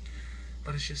bad thing,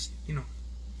 but it's just,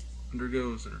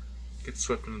 undergoes or gets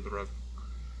swept under the rug.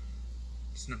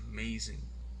 It's an amazing,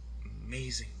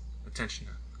 amazing attention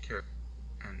to character.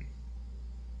 And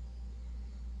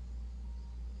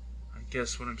I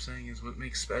guess what I'm saying is what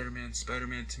makes Spider-Man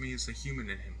Spider-Man to me is the human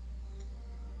in him.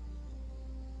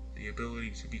 The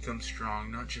ability to become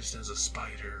strong, not just as a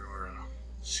spider or a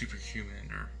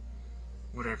superhuman or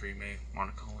whatever you may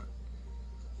want to call it,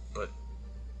 but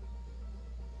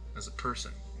as a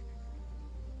person.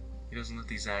 He doesn't let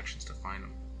these actions define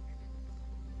him.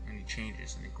 And he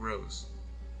changes and he grows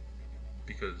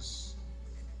because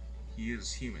he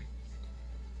is human.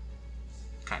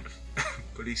 Kind of.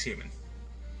 But he's human.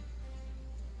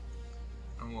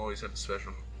 I will always have a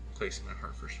special place in my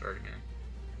heart for Spider-Man.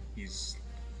 He's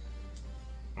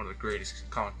one of the greatest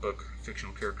comic book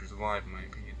fictional characters alive, in my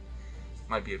opinion.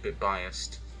 Might be a bit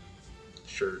biased.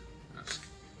 Shirt,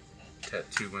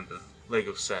 tattoo, and the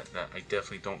Lego set that I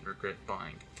definitely don't regret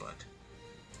buying, but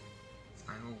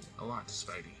I owe a lot to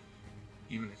Spidey,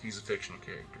 even if he's a fictional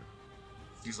character.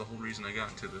 He's the whole reason I got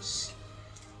into this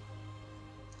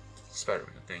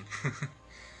Spider-Man thing.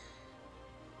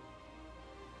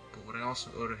 But what I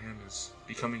also owe to him is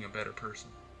becoming a better person.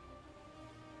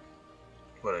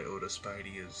 What I owe to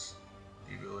Spidey is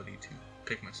the ability to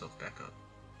pick myself back up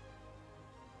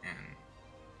and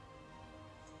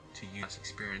to use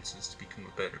experiences to become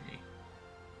a better me.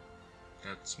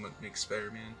 That's what makes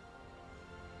Spider-Man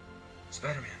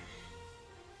Spider-Man.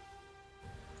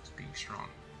 It's being strong,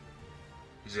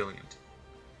 resilient.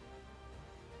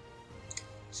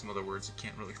 Some other words I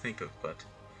can't really think of, but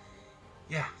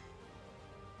yeah.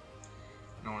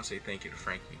 And I want to say thank you to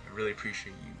Frankie. I really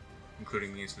appreciate you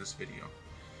including me into this video.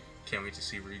 Can't wait to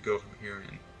see where you go from here,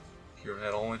 and if you're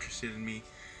at all interested in me,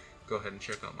 go ahead and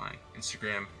check out my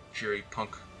Instagram,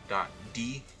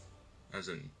 jerrypunk.d, as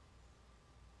in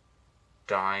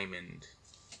diamond.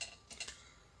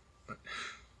 But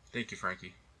thank you,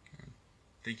 Frankie, and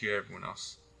thank you everyone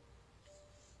else.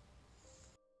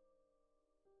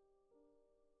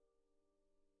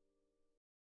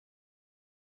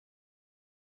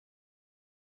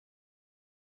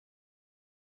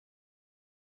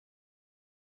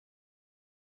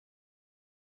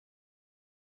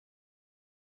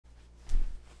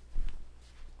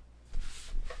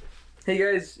 Hey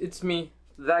guys, it's me,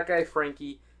 that guy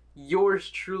Frankie, yours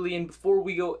truly, and before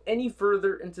we go any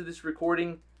further into this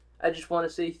recording, I just want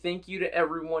to say thank you to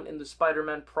everyone in the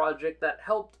Spider-Man project that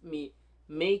helped me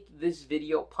make this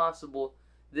video possible.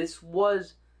 This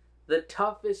was the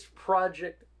toughest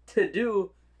project to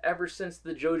do ever since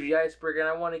the Joji Iceberg, and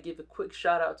I want to give a quick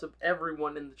shout out to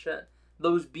everyone in the chat,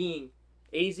 those being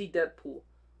AZ Deadpool,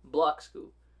 Blockscoo,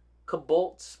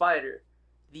 Cobalt Spider,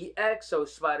 the Exo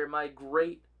Spider, my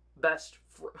great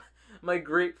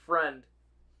friend,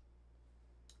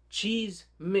 Cheese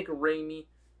McRamey,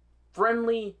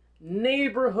 Friendly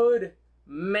Neighborhood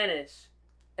Menace,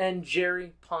 and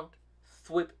Jerry Punk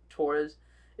Thwip Torres.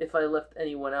 If I left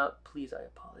anyone out, please, I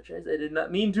apologize. I did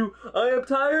not mean to. I am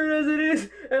tired as it is,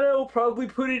 and I will probably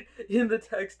put it in the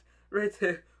text right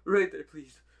there.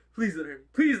 Please don't hurt me.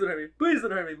 Please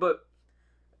don't hurt me. But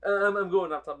I'm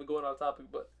going off topic,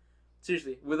 but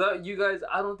seriously, without you guys,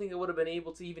 I don't think I would have been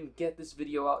able to even get this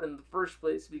video out in the first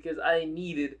place, because I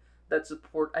needed that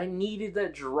support. I needed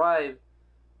that drive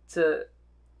to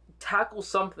tackle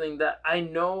something that I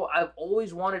know I've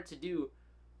always wanted to do,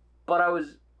 but I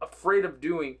was afraid of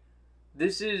doing.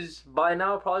 This is, by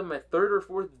now, probably my third or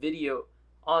fourth video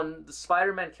on the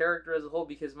Spider-Man character as a whole,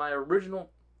 because my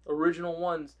original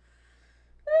ones,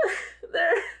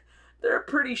 they're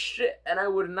pretty shit, and I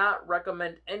would not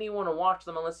recommend anyone to watch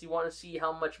them unless you want to see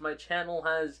how much my channel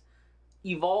has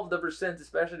evolved ever since,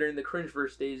 especially during the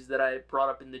Cringeverse days that I brought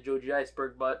up in the Joji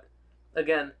Iceberg. But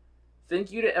again,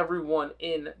 thank you to everyone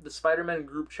in the Spider-Man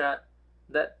group chat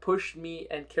that pushed me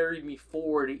and carried me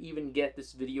forward to even get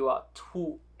this video out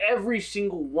to every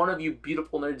single one of you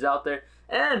beautiful nerds out there.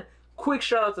 And quick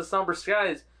shout out to Somber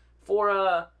Skies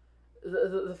for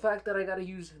the fact that I got to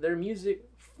use their music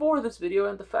for this video,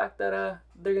 and the fact that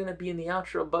they're going to be in the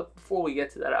outro. But before we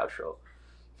get to that outro,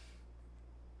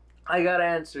 I got to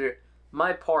answer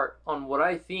my part on what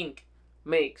I think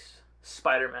makes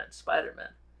Spider-Man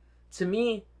Spider-Man. To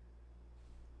me,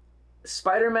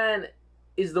 Spider-Man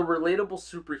is the relatable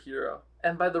superhero.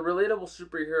 And by the relatable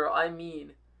superhero, I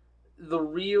mean the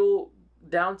real,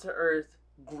 down-to-earth,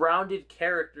 grounded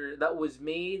character that was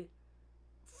made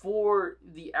for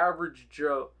the average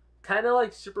Joe. Kind of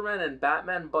like Superman and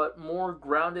Batman, but more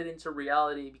grounded into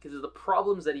reality because of the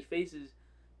problems that he faces.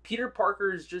 Peter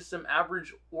Parker is just some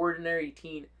average, ordinary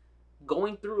teen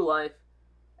going through life,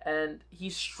 and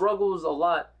he struggles a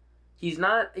lot. He's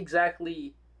not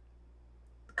exactly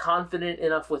confident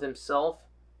enough with himself.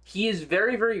 He is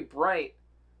very, very bright,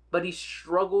 but he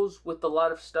struggles with a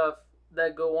lot of stuff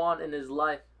that go on in his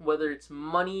life, whether it's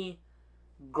money,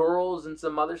 girls, and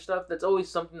some other stuff. That's always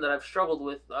something that I've struggled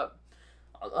with.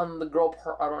 On the girl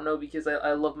part, I don't know, because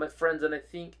I love my friends, and I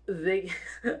think they...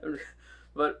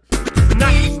 but...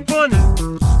 Not funny.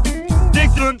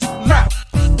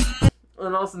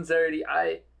 In all sincerity,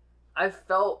 I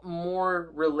felt more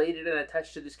related and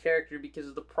attached to this character because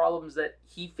of the problems that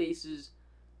he faces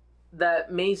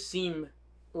that may seem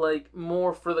like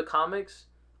more for the comics.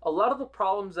 A lot of the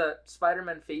problems that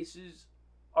Spider-Man faces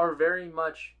are very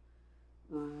much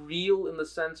real in the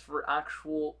sense for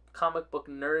actual comic book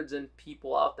nerds and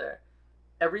people out there.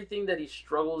 Everything that he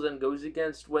struggles and goes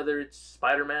against, whether it's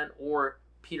Spider-Man or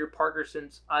Peter Parker,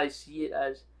 since I see it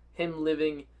as him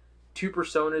living two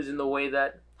personas in the way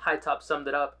that High Top summed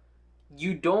it up.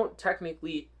 You don't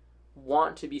technically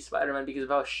want to be Spider-Man because of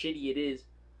how shitty it is,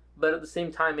 but at the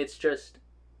same time, it's just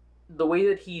the way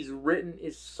that he's written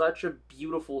is such a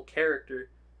beautiful character.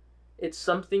 It's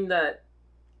something that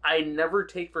I never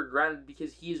take for granted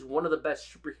because he is one of the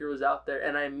best superheroes out there,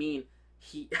 and I mean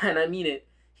it.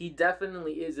 He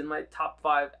definitely is in my top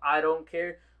 5. I don't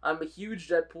care. I'm a huge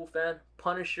Deadpool fan.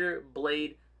 Punisher,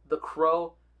 Blade, The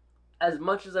Crow. As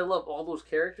much as I love all those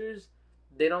characters,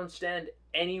 they don't stand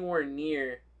anywhere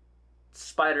near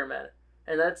Spider-Man.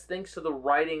 And that's thanks to the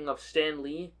writing of Stan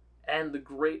Lee and the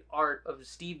great art of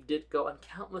Steve Ditko and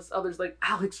countless others like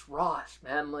Alex Ross,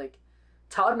 man. Like,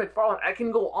 Todd McFarlane. I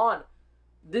can go on.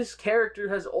 This character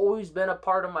has always been a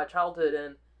part of my childhood,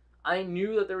 and I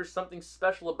knew that there was something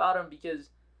special about him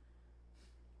because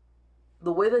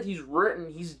the way that he's written,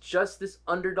 he's just this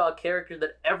underdog character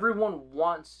that everyone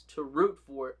wants to root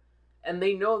for. And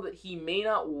they know that he may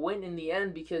not win in the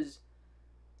end because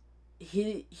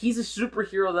he's a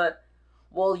superhero that,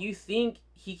 while you think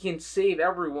he can save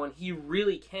everyone, he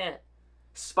really can't.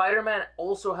 Spider-Man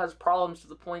also has problems to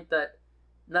the point that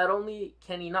not only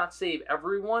can he not save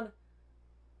everyone,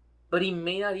 but he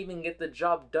may not even get the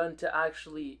job done to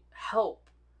actually help.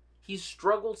 He's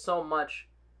struggled so much,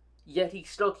 yet he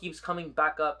still keeps coming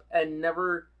back up and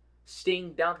never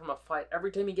staying down from a fight.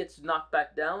 Every time he gets knocked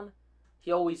back down,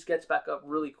 he always gets back up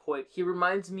really quick. He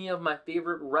reminds me of my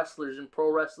favorite wrestlers in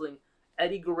pro wrestling,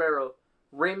 Eddie Guerrero,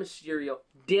 Rey Mysterio,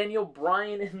 Daniel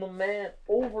Bryan, and the man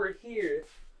over here,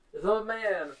 the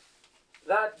man,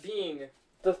 that being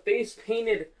the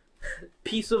face-painted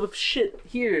piece of shit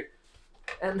here.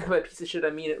 And by piece of shit, I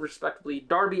mean it respectfully,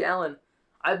 Darby Allin.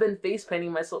 I've been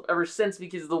face-painting myself ever since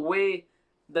because the way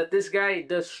that this guy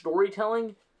does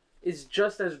storytelling is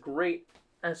just as great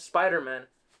as Spider-Man.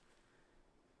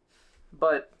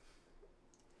 But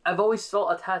I've always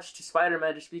felt attached to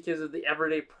Spider-Man just because of the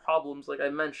everyday problems like I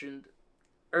mentioned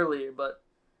earlier. But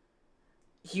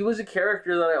he was a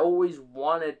character that I always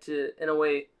wanted to, in a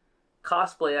way,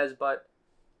 cosplay as. But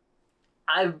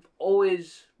I've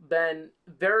always been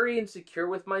very insecure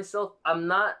with myself. I'm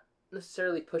not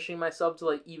necessarily pushing myself to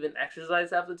like even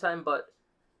exercise half the time. But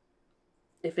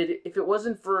if it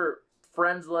wasn't for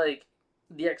friends like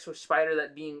the Exo Spider,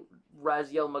 that being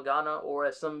Raziel Magana, or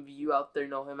as some of you out there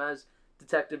know him as,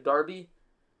 Detective Darby,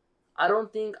 I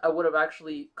don't think I would have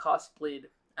actually cosplayed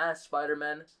as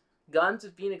Spider-Man, gone to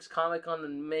Phoenix Comic Con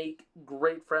and make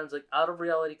great friends like Out of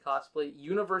Reality Cosplay,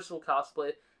 Universal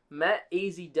Cosplay, met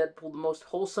AZ Deadpool, the most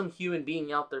wholesome human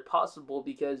being out there possible,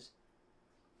 because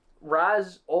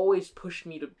Raz always pushed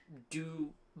me to do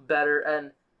better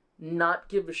and not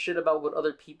give a shit about what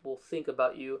other people think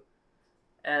about you.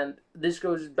 And this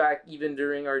goes back even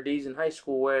during our days in high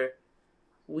school where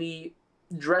we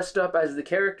dressed up as the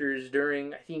characters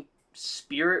during, I think,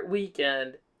 Spirit Week,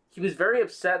 and he was very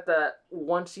upset that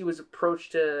once he was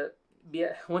approached to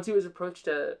get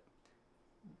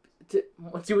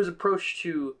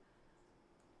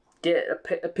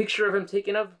a picture of him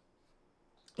taken of,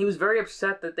 he was very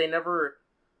upset that they never,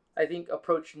 I think,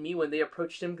 approached me when they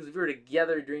approached him, because we were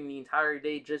together during the entire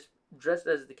day just dressed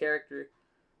as the character.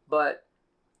 But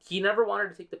he never wanted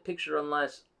to take the picture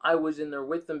unless I was in there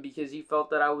with them, because he felt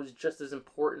that I was just as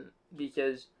important,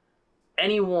 because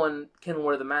anyone can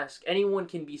wear the mask. Anyone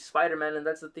can be Spider-Man, and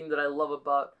that's the thing that I love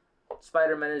about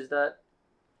Spider-Man, is that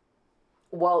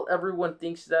while everyone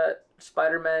thinks that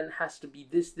Spider-Man has to be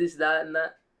this, that, and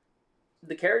that,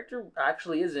 the character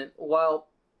actually isn't. While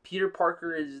Peter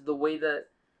Parker is the way that,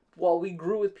 while we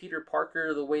grew with Peter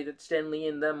Parker the way that Stan Lee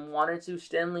and them wanted to,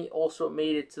 Stan Lee also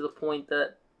made it to the point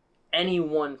that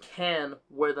anyone can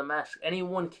wear the mask.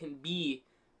 Anyone can be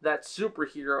that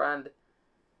superhero, and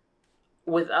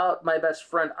without my best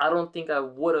friend, I don't think I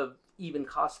would have even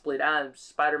cosplayed as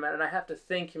Spider-Man, and I have to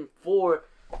thank him for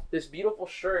this beautiful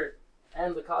shirt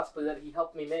and the cosplay that he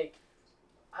helped me make.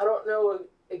 I don't know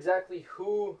exactly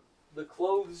who the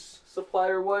clothes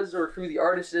supplier was or who the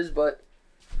artist is, but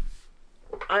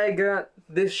I got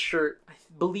this shirt, I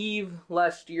believe,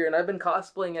 last year, and I've been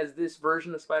cosplaying as this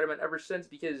version of Spider-Man ever since,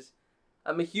 because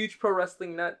I'm a huge pro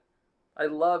wrestling nut. I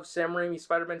love Sam Raimi's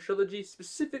Spider-Man trilogy,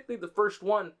 specifically the first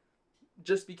one,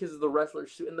 just because of the wrestler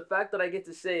suit. And the fact that I get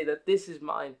to say that this is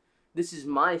mine, this is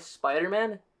my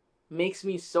Spider-Man, makes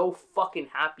me so fucking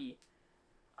happy.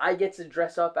 I get to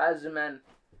dress up as him, and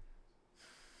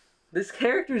this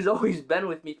character's always been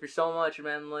with me for so much,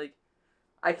 man. Like,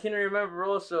 I can remember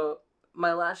also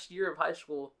my last year of high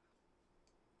school,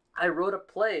 I wrote a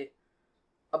play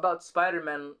about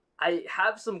Spider-Man. I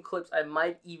have some clips I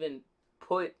might even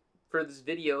put for this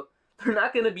video. They're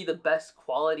not going to be the best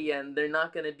quality, and they're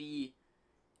not going to be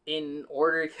in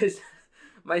order because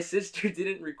my sister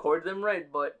didn't record them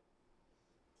right, but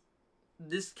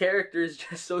this character is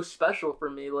just so special for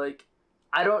me. Like,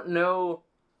 I don't know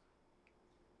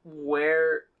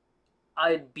where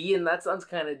I'd be, and that sounds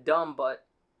kind of dumb, but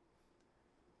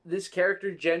this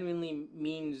character genuinely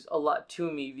means a lot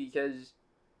to me because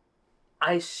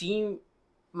I see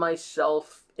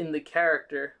myself in the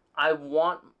character. I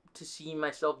want to see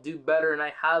myself do better, and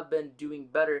I have been doing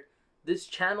better. This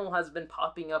channel has been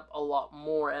popping up a lot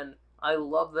more, and I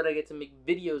love that I get to make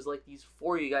videos like these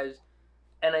for you guys,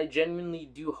 and I genuinely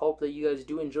do hope that you guys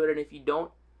do enjoy it, and if you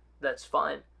don't, that's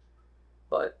fine.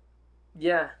 But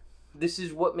yeah, this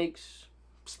is what makes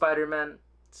Spider-Man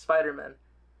Spider-Man.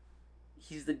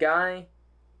 He's the guy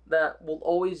that will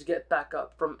always get back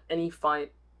up from any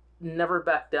fight, never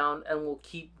back down, and will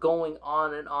keep going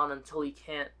on and on until he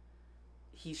can't.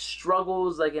 He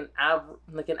struggles like an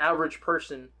average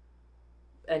person,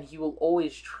 and he will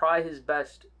always try his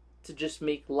best to just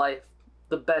make life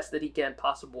the best that he can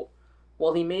possible.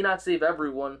 While he may not save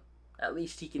everyone, at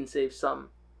least he can save some.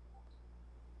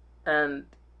 And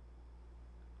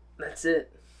that's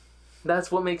it.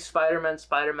 That's what makes Spider-Man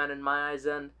Spider-Man in my eyes.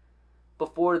 And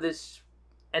before this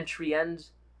entry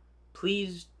ends,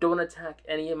 please don't attack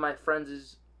any of my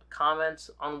friends' comments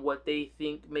on what they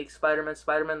think makes Spider-Man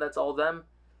Spider-Man. That's all them.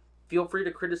 Feel free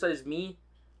to criticize me.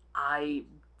 I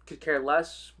could care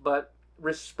less, but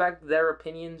respect their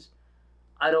opinions.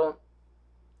 I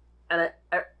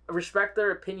respect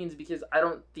their opinions because I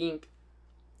don't think,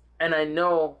 and I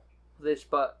know this,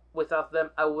 but without them,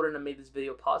 I wouldn't have made this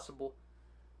video possible.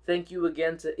 Thank you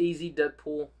again to AZ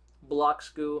Deadpool,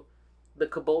 Blockscoo, the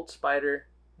Cobalt Spider,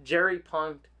 Jerry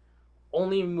Punked,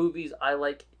 Only Movies I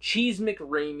Like, Cheese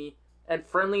McRamey, and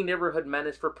Friendly Neighborhood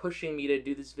Menace for pushing me to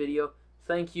do this video.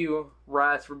 Thank you,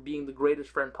 Raz, for being the greatest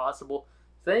friend possible.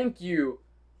 Thank you,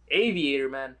 Aviator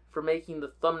Man, for making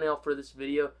the thumbnail for this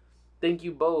video. Thank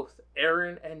you both,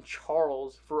 Aaron and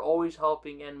Charles, for always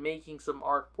helping and making some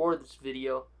art for this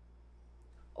video.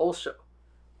 Also,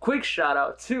 quick shout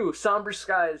out to Somber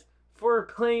Skies for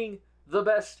playing the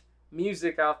best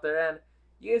music out there, and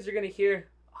you guys are gonna hear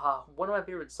one of my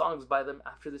favorite songs by them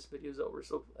after this video is over.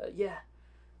 So yeah,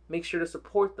 make sure to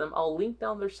support them. I'll link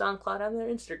down their SoundCloud and their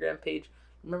Instagram page.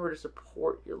 Remember to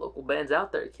support your local bands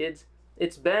out there, kids.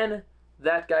 It's been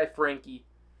that guy Frankie,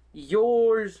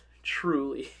 yours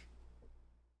truly.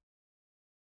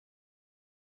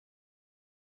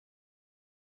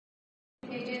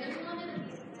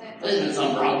 Isn't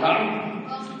some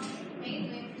rom-com?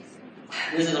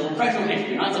 This is a professional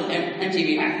history, not some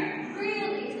MTV hack.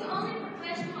 Really? The only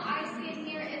professional I see in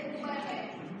here is the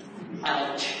wedding.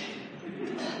 Ouch.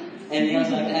 Anything else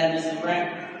I'd like to add, Mrs.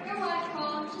 Brant? You're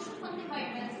welcome.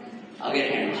 I'll get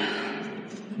a handle.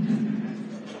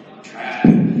 Trash.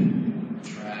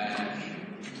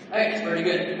 Hey, it's pretty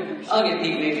good. I'll get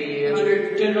Pete maybe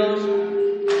 $100,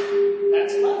 $200.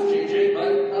 That's not JJ,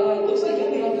 but looks like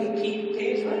you'll be helping Pete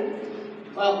pay his rent.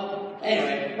 Well,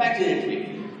 anyway, back to the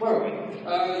interview. Where were we?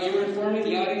 You were informing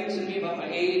the audience and me about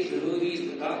my age, the movies,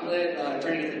 the gauntlet,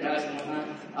 turning into dust and whatnot.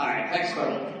 Alright, next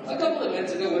photo. A couple of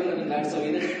minutes ago wouldn't have been bad so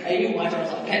either. Hey, you watch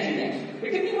ourselves, can't do that.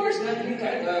 It could be worse, man. You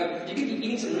could be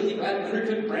eating some really bad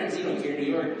undercooked branzino here in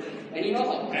New York. And you know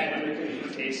how bad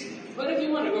undercooked tastes. But if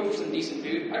you want to go for some decent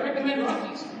food, I recommend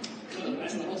Rockies. Some of the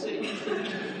best in the whole city.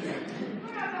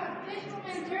 What about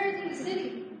fishermen turds in the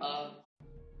city?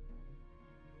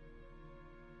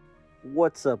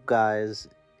 What's up, guys?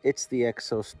 It's the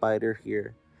Exo Spider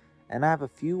here, and I have a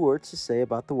few words to say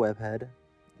about the webhead.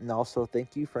 And also,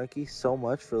 thank you, Frankie, so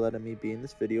much for letting me be in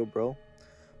this video, bro.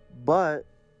 But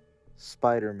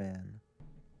Spider-Man,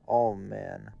 oh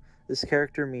man, this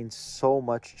character means so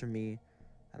much to me,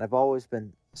 and I've always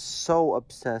been so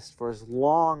obsessed for as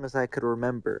long as I could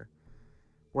remember.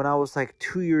 When I was like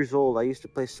 2 years old, I used to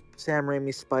play Sam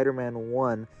Raimi's Spider-Man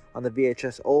 1 on the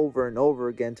VHS over and over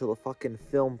again till the fucking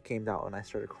film came out, and I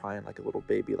started crying like a little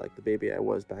baby, like the baby I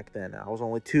was back then. I was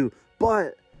only 2,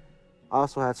 but I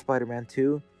also had Spider-Man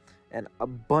 2 and a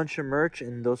bunch of merch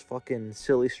in those fucking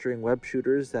silly string web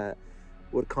shooters that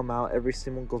would come out every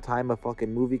single time a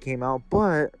fucking movie came out.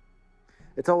 But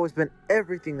it's always been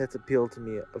everything that's appealed to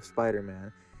me of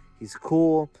Spider-Man. He's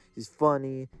cool, he's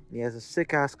funny, and he has a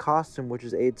sick-ass costume which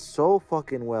is aged so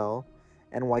fucking well,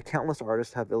 and why countless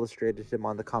artists have illustrated him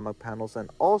on the comic panels, and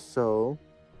also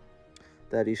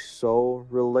that he's so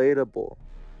relatable.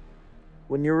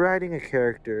 When you're writing a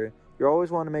character, you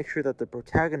always want to make sure that the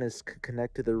protagonist can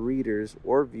connect to the readers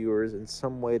or viewers in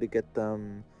some way to get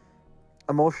them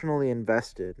emotionally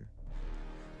invested.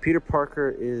 Peter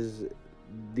Parker is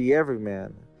the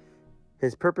everyman.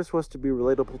 His purpose was to be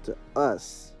relatable to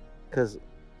us, because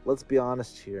let's be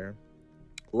honest here,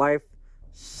 life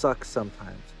sucks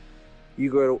sometimes.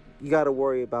 You gotta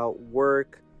worry about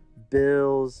work,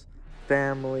 bills,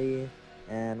 family,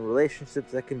 and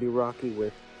relationships that can be rocky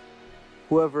with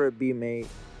whoever it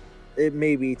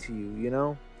may be to you, you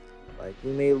know? Like,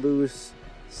 we may lose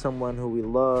someone who we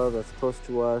love that's close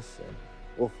to us, and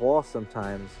we'll fall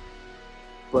sometimes,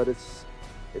 but it's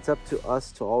up to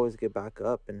us to always get back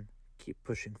up and keep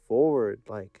pushing forward,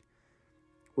 like,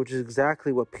 which is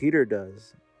exactly what Peter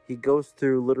does. He goes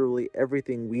through literally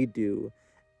everything we do.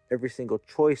 Every single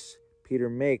choice Peter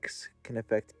makes can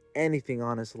affect anything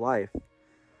on his life.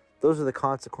 Those are the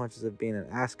consequences of being an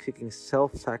ass-kicking,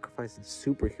 self-sacrificing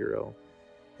superhero.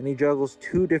 And he juggles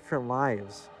 2 different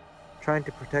lives, trying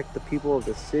to protect the people of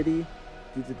the city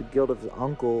due to the guilt of his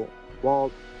uncle,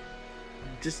 while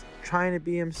just trying to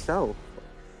be himself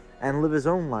and live his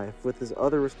own life with his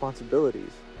other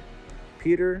responsibilities.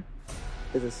 Peter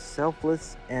is a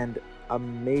selfless and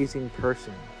amazing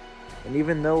person. And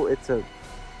even though it's a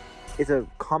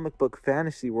comic book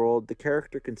fantasy world, the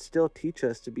character can still teach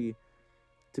us to be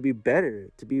better,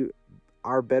 to be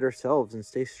our better selves and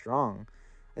stay strong.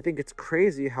 I think it's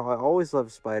crazy how I always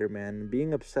loved Spider-Man and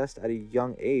being obsessed at a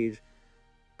young age,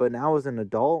 but now as an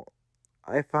adult,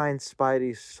 I find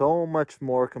Spidey so much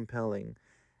more compelling,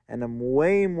 and I'm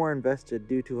way more invested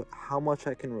due to how much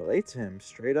I can relate to him,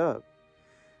 straight up.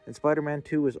 And Spider-Man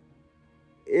 2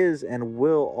 is and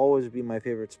will always be my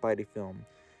favorite Spidey film,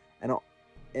 and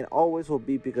it always will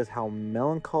be because how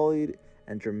melancholy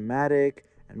and dramatic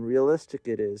and realistic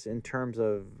it is in terms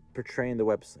of portraying the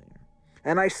web slinger.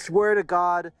 And I swear to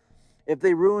God, if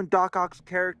they ruin Doc Ock's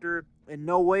character in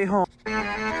No Way Home...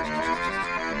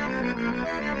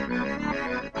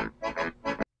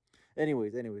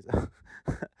 Anyways,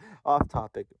 off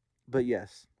topic, but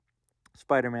yes,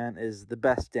 Spider-Man is the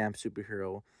best damn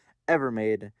superhero ever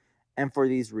made, and for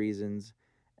these reasons,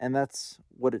 and that's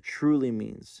what it truly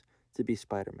means to be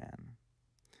Spider-Man.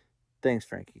 Thanks,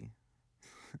 Frankie.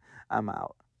 I'm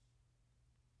out.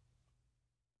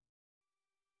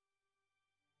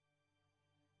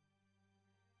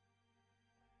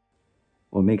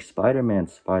 What makes Spider-Man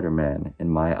Spider-Man in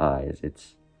my eyes,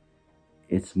 it's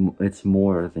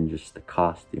more than just the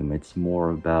costume. It's more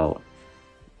about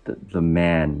the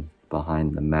man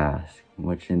behind the mask,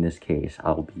 which in this case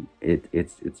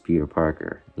it's Peter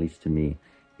Parker. At least to me,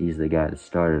 he's the guy that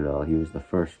started it all. He was the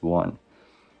first one.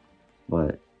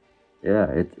 But yeah,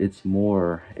 it's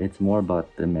more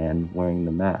about the man wearing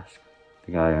the mask,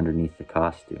 the guy underneath the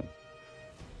costume.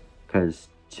 Because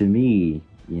to me,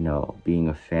 you know, being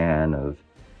a fan of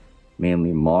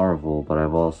mainly Marvel, but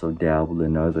I've also dabbled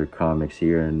in other comics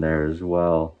here and there as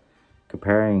well.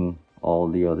 Comparing all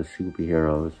the other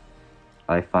superheroes,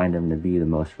 I find him to be the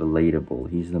most relatable.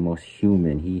 He's the most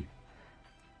human. He,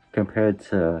 compared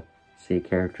to, say,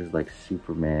 characters like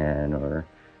Superman or,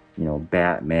 you know,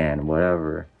 Batman,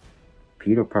 whatever,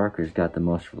 Peter Parker's got the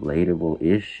most relatable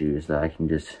issues that I can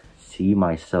just see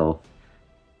myself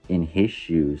in his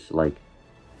shoes. Like,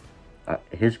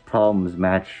 his problems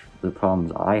match the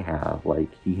problems I have. Like,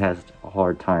 he has a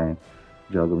hard time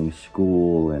juggling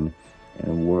school and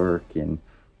work and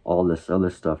all this other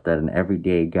stuff that an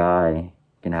everyday guy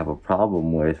can have a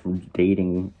problem with.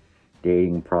 Dating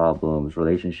problems,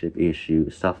 relationship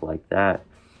issues, stuff like that.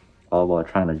 All while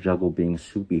trying to juggle being a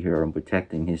superhero and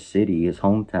protecting his city, his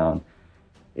hometown.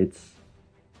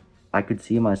 I could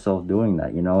see myself doing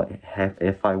that, you know.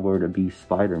 If I were to be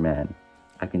Spider-Man,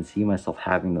 I can see myself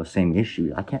having those same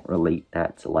issues. I can't relate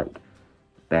that to, like,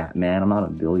 Batman. I'm not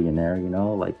a billionaire, you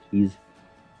know. Like, he's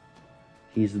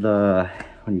the,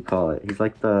 what do you call it? He's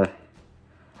like the,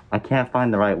 I can't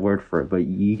find the right word for it, but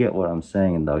you get what I'm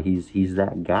saying, though. He's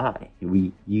that guy.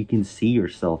 You can see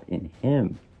yourself in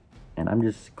him. And I'm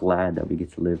just glad that we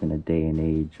get to live in a day and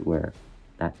age where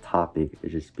that topic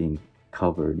is just being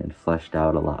covered and fleshed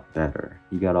out a lot better.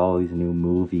 You got all these new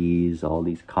movies, all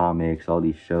these comics, all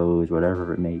these shows,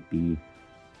 whatever it may be,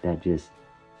 that just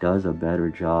does a better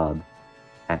job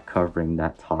at covering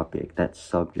that topic, that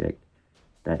subject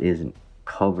that isn't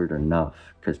covered enough,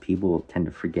 because people tend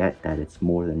to forget that it's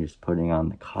more than just putting on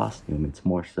the costume. It's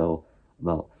more so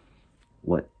about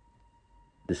what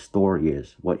the story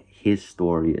is, what his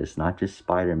story is, not just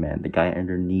Spider-Man, the guy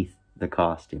underneath the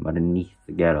costume, underneath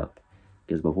the getup.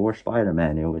 Because before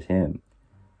Spider-Man, it was him.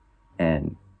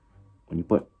 And when you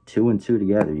put 2 and 2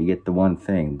 together, you get the one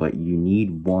thing. But you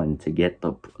need one to get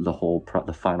the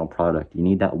final product. You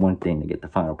need that one thing to get the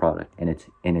final product. And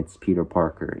it's Peter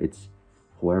Parker. It's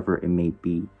whoever it may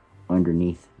be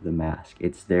underneath the mask.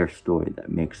 It's their story that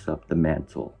makes up the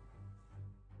mantle.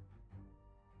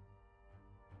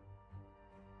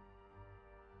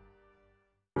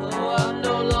 I'm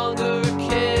no longer a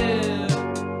kid,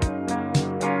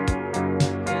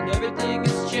 and everything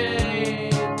has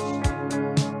changed.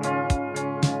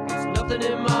 There's nothing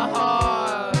in my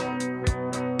heart,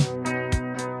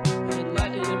 and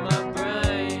lightning in my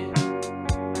brain.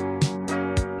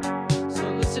 So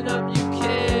listen up, you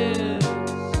kids.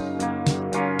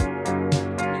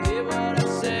 You hear what I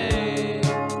say?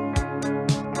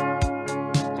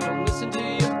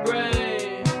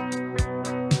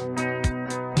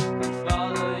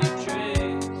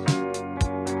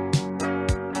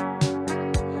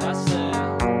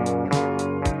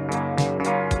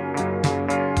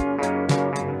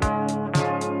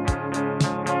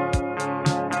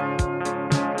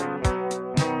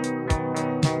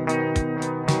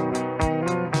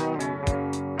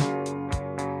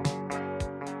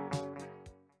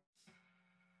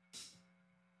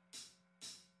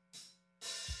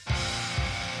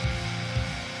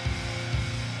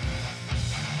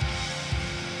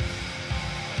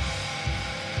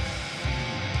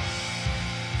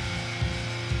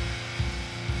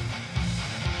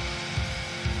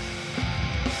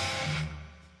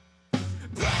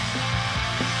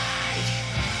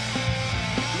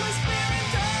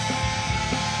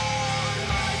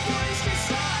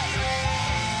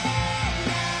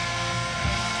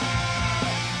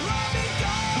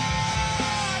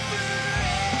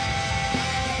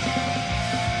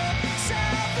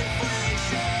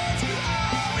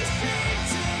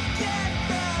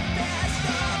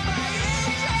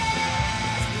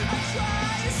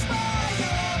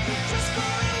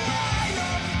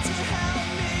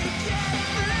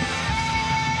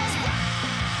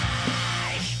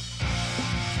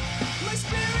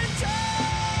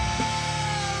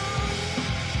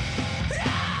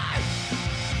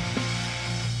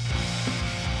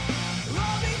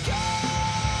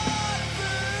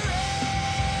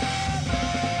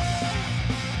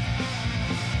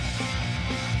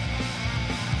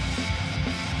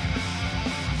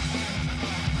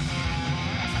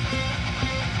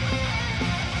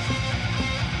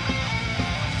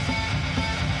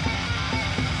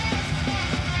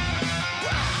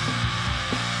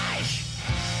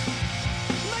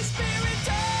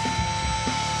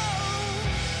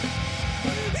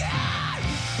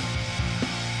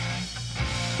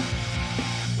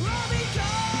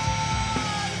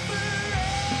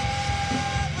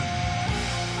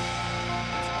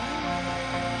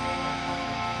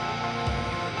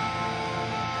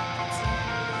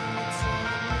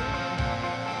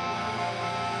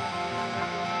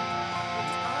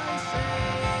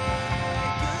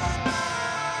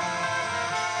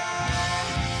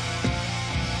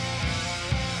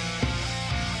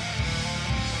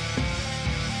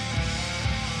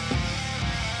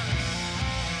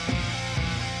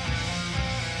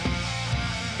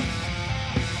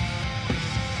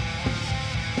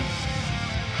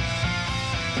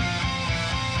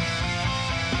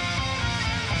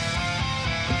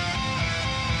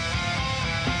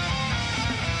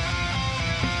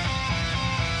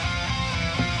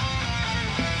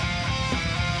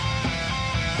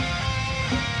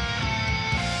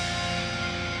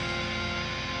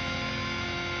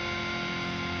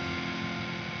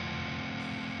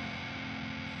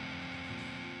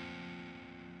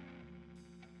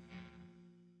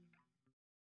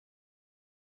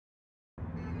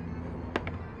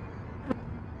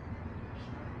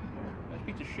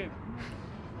 shape.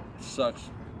 It sucks.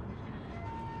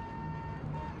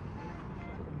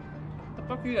 What the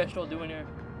fuck are you guys still doing here?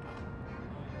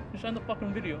 Just end the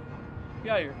fucking video.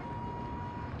 Get out of here.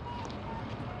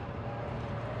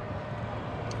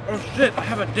 Oh shit, I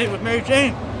have a date with Mary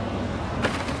Jane!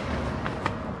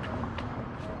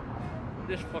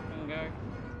 This fucking